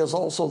name. He is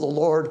also the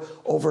Lord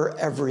over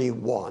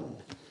everyone.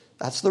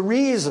 That's the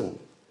reason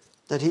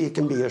that he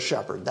can be a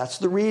shepherd. That's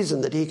the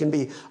reason that he can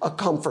be a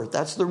comfort.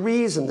 That's the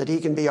reason that he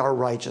can be our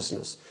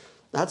righteousness.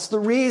 That's the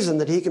reason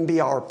that he can be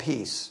our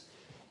peace.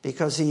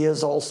 Because he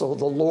is also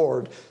the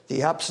Lord,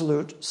 the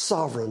absolute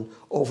sovereign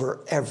over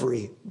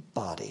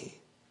everybody.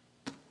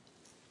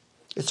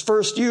 It's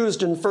first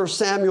used in 1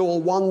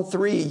 Samuel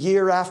 1:3.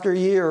 Year after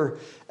year,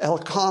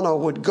 Elkanah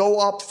would go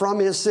up from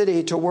his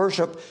city to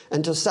worship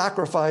and to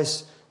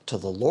sacrifice to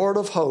the Lord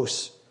of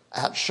hosts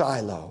at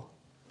Shiloh.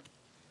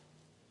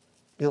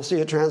 You'll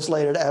see it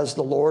translated as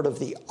the Lord of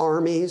the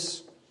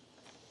armies.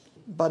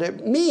 But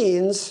it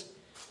means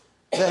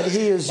that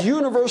he is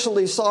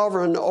universally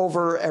sovereign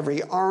over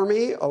every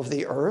army of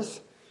the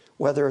earth,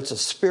 whether it's a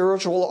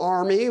spiritual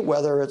army,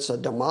 whether it's a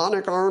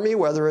demonic army,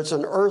 whether it's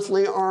an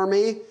earthly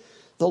army.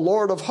 The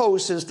Lord of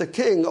hosts is the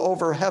king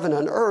over heaven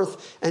and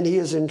earth, and he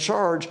is in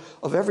charge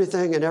of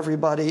everything and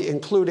everybody,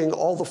 including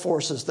all the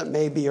forces that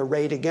may be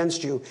arrayed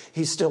against you.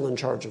 He's still in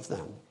charge of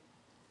them.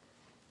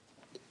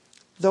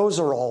 Those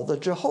are all the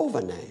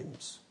Jehovah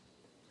names.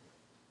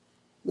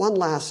 One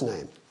last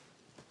name.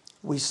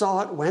 We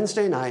saw it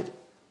Wednesday night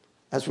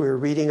as we were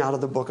reading out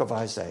of the book of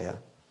Isaiah.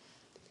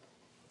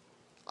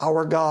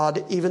 Our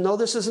God, even though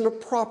this isn't a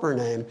proper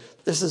name,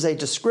 this is a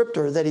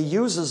descriptor that he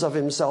uses of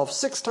himself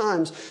 6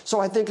 times. So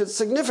I think it's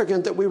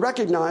significant that we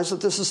recognize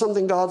that this is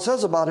something God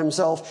says about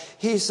himself.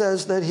 He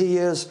says that he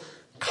is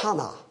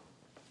Kana,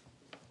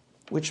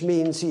 which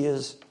means he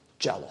is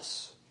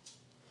jealous.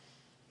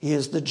 He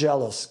is the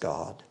jealous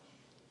God.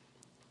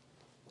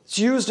 It's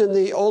used in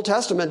the Old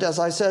Testament, as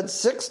I said,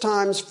 6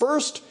 times.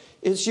 First,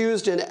 it's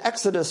used in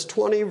Exodus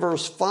 20,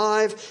 verse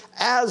 5.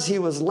 As he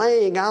was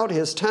laying out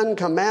his 10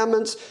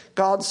 commandments,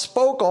 God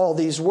spoke all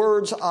these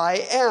words,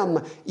 I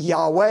am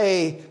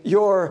Yahweh,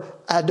 your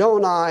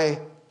Adonai,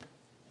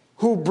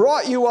 who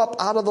brought you up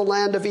out of the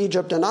land of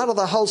Egypt and out of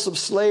the house of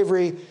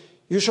slavery.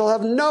 You shall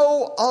have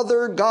no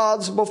other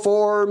gods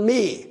before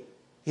me.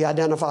 He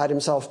identified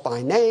himself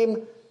by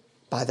name,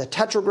 by the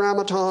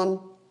tetragrammaton,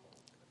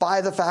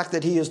 by the fact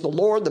that he is the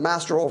Lord, the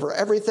master over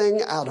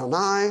everything,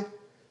 Adonai.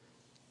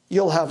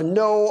 You'll have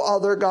no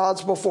other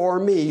gods before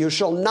me. You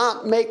shall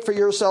not make for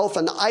yourself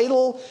an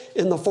idol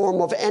in the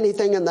form of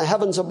anything in the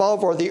heavens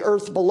above or the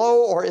earth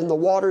below or in the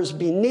waters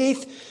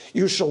beneath.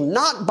 You shall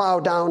not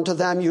bow down to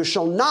them. You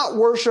shall not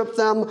worship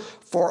them.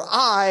 For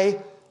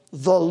I,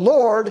 the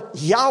Lord,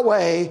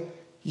 Yahweh,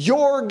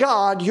 your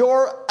God,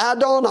 your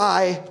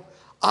Adonai,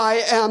 I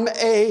am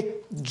a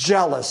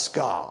jealous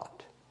God.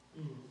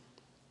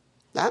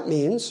 That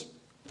means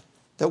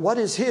that what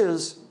is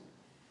his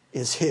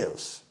is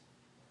his.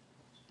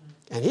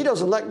 And he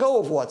doesn't let go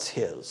of what's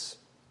his.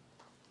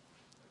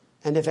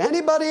 And if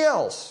anybody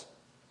else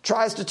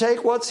tries to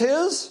take what's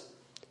his,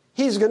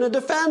 he's going to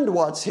defend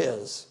what's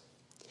his.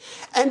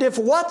 And if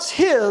what's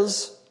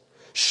his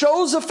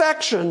shows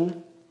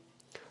affection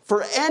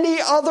for any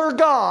other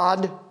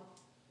god,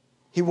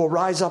 he will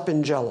rise up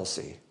in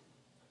jealousy.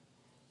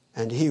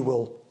 And he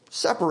will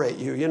separate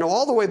you. You know,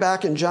 all the way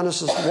back in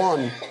Genesis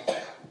 1,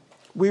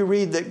 we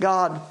read that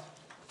God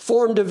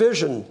formed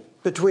division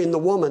between the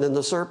woman and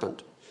the serpent.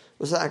 It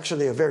was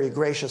actually a very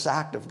gracious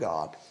act of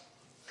God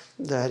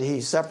that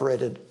he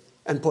separated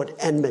and put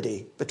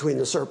enmity between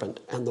the serpent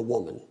and the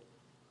woman.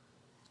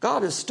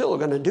 God is still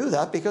going to do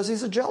that because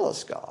he's a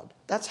jealous God.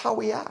 That's how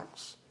he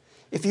acts.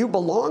 If you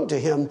belong to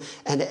him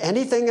and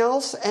anything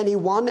else,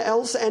 anyone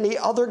else, any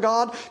other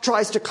God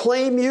tries to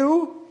claim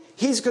you,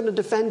 he's going to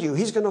defend you.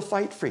 He's going to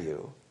fight for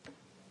you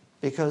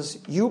because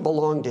you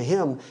belong to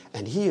him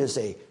and he is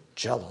a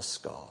jealous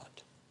God.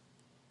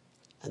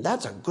 And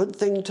that's a good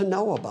thing to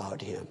know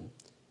about him.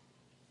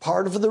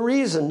 Part of the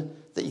reason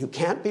that you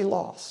can't be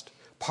lost,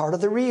 part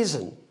of the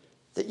reason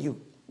that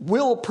you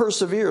will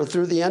persevere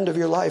through the end of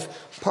your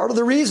life, part of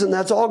the reason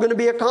that's all going to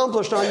be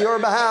accomplished on your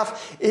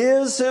behalf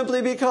is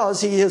simply because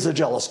he is a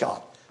jealous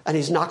God. And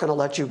he's not going to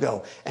let you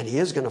go. And he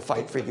is going to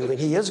fight for you. And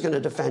he is going to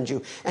defend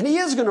you. And he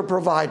is going to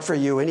provide for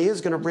you. And he is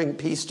going to bring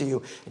peace to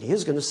you. And he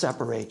is going to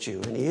separate you.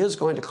 And he is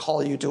going to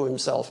call you to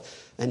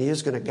himself. And he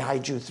is going to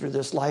guide you through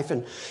this life.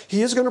 And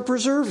he is going to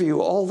preserve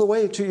you all the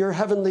way to your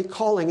heavenly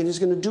calling. And he's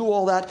going to do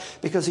all that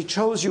because he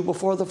chose you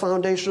before the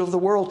foundation of the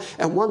world.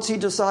 And once he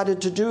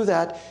decided to do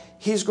that,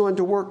 He's going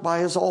to work by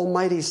his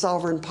almighty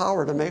sovereign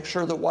power to make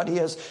sure that what he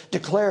has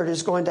declared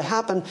is going to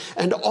happen.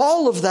 And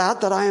all of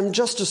that I am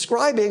just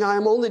describing, I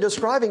am only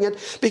describing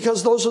it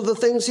because those are the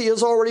things he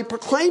has already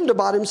proclaimed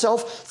about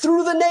himself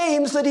through the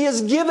names that he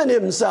has given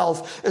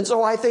himself. And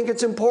so I think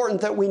it's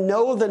important that we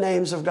know the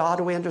names of God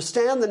and we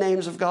understand the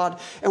names of God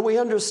and we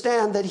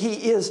understand that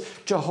he is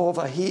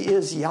Jehovah, he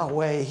is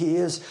Yahweh, he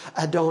is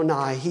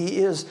Adonai, he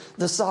is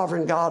the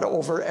sovereign God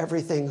over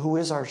everything, who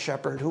is our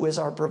shepherd, who is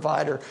our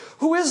provider,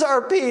 who is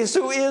our peace,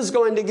 who is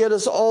going to get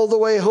us all the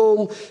way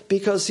home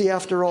because he,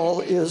 after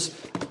all, is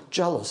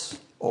jealous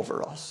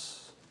over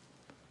us.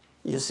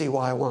 You see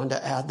why I wanted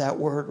to add that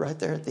word right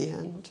there at the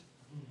end?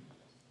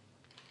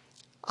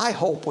 I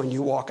hope when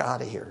you walk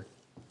out of here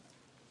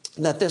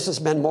that this has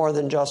been more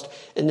than just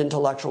an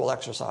intellectual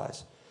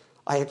exercise.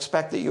 I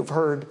expect that you've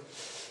heard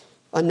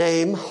a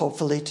name,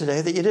 hopefully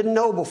today, that you didn't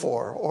know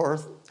before or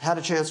had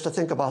a chance to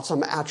think about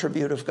some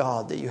attribute of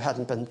God that you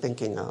hadn't been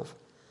thinking of.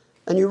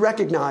 And you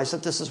recognize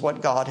that this is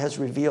what God has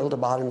revealed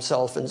about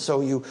himself, and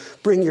so you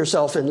bring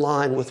yourself in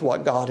line with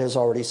what God has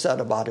already said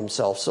about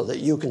himself so that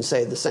you can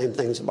say the same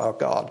things about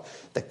God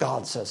that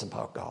God says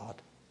about God.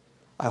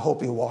 I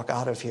hope you walk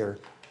out of here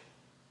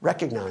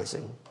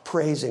recognizing,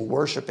 praising,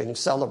 worshiping,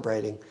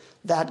 celebrating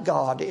that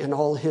God in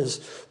all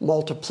his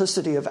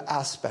multiplicity of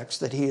aspects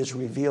that he has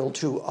revealed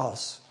to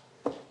us.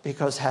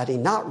 Because had he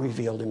not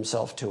revealed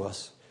himself to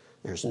us,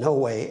 there's no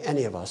way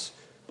any of us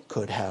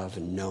could have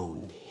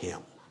known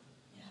him.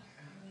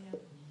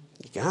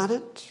 You got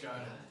it? Got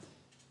it.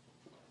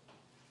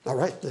 All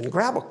right, then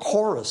grab a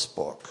chorus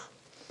book.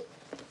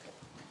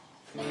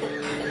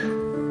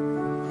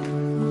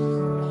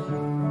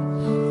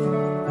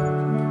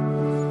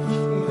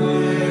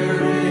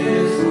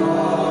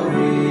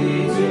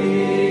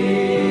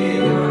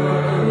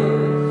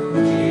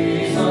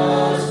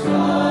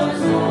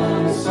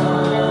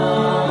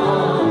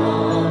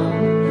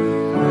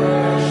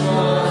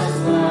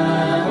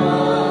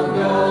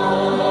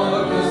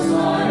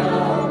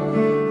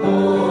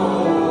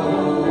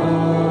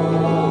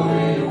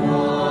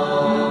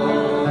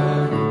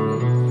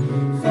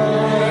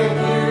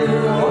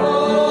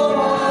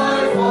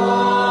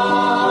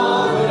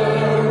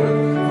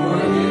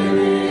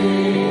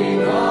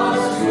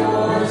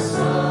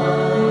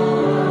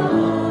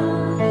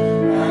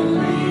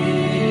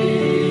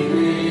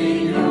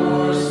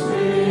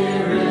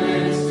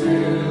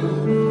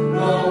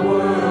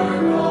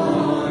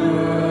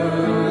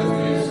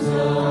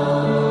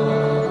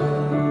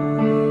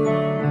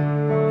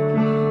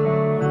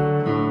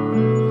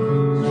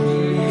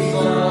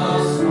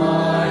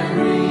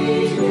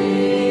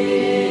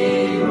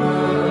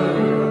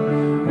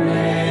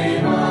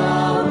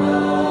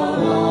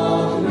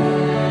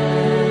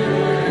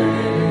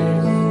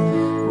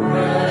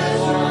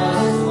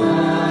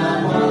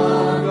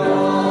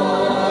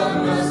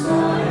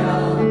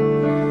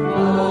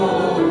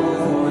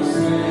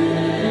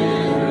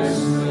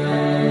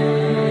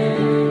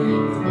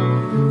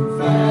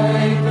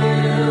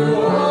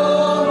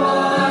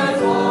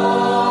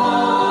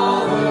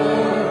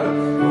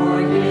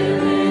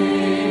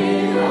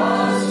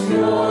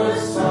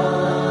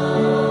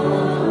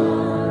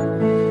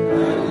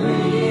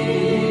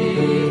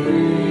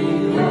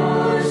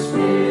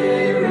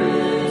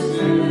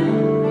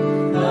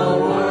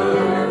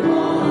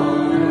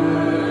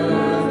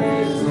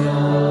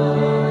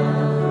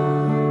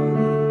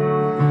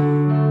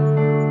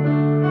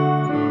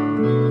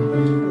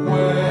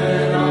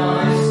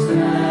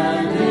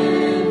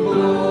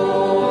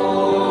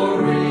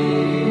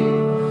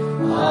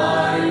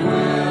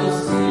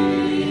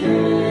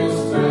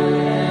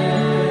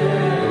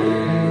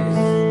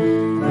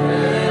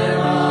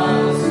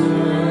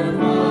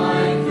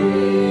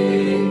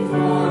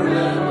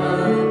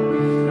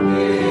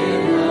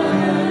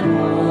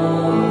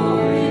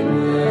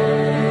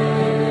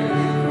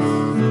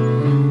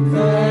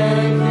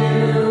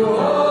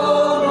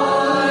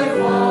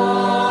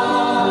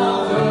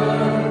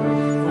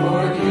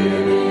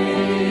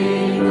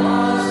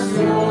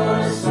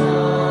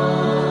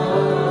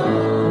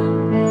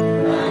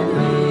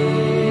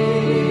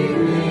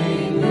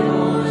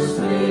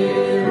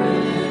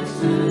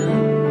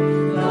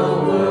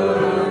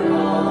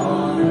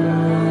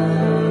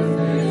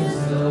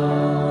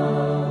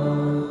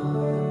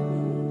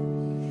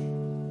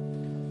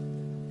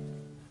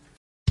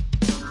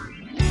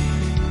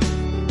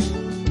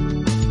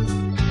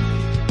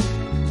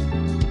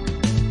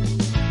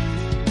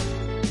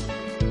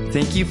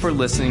 Thank you for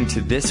listening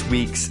to this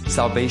week's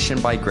Salvation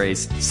by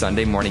Grace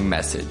Sunday morning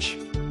message.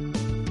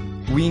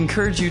 We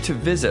encourage you to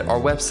visit our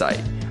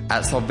website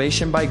at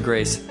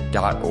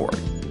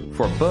salvationbygrace.org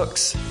for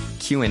books,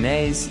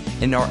 Q&As,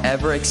 and our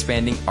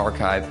ever-expanding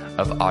archive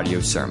of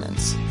audio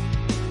sermons.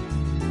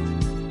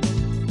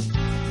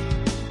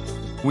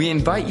 We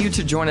invite you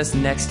to join us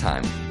next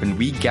time when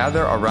we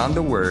gather around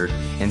the Word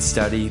and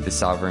study the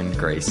sovereign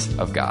grace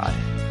of God.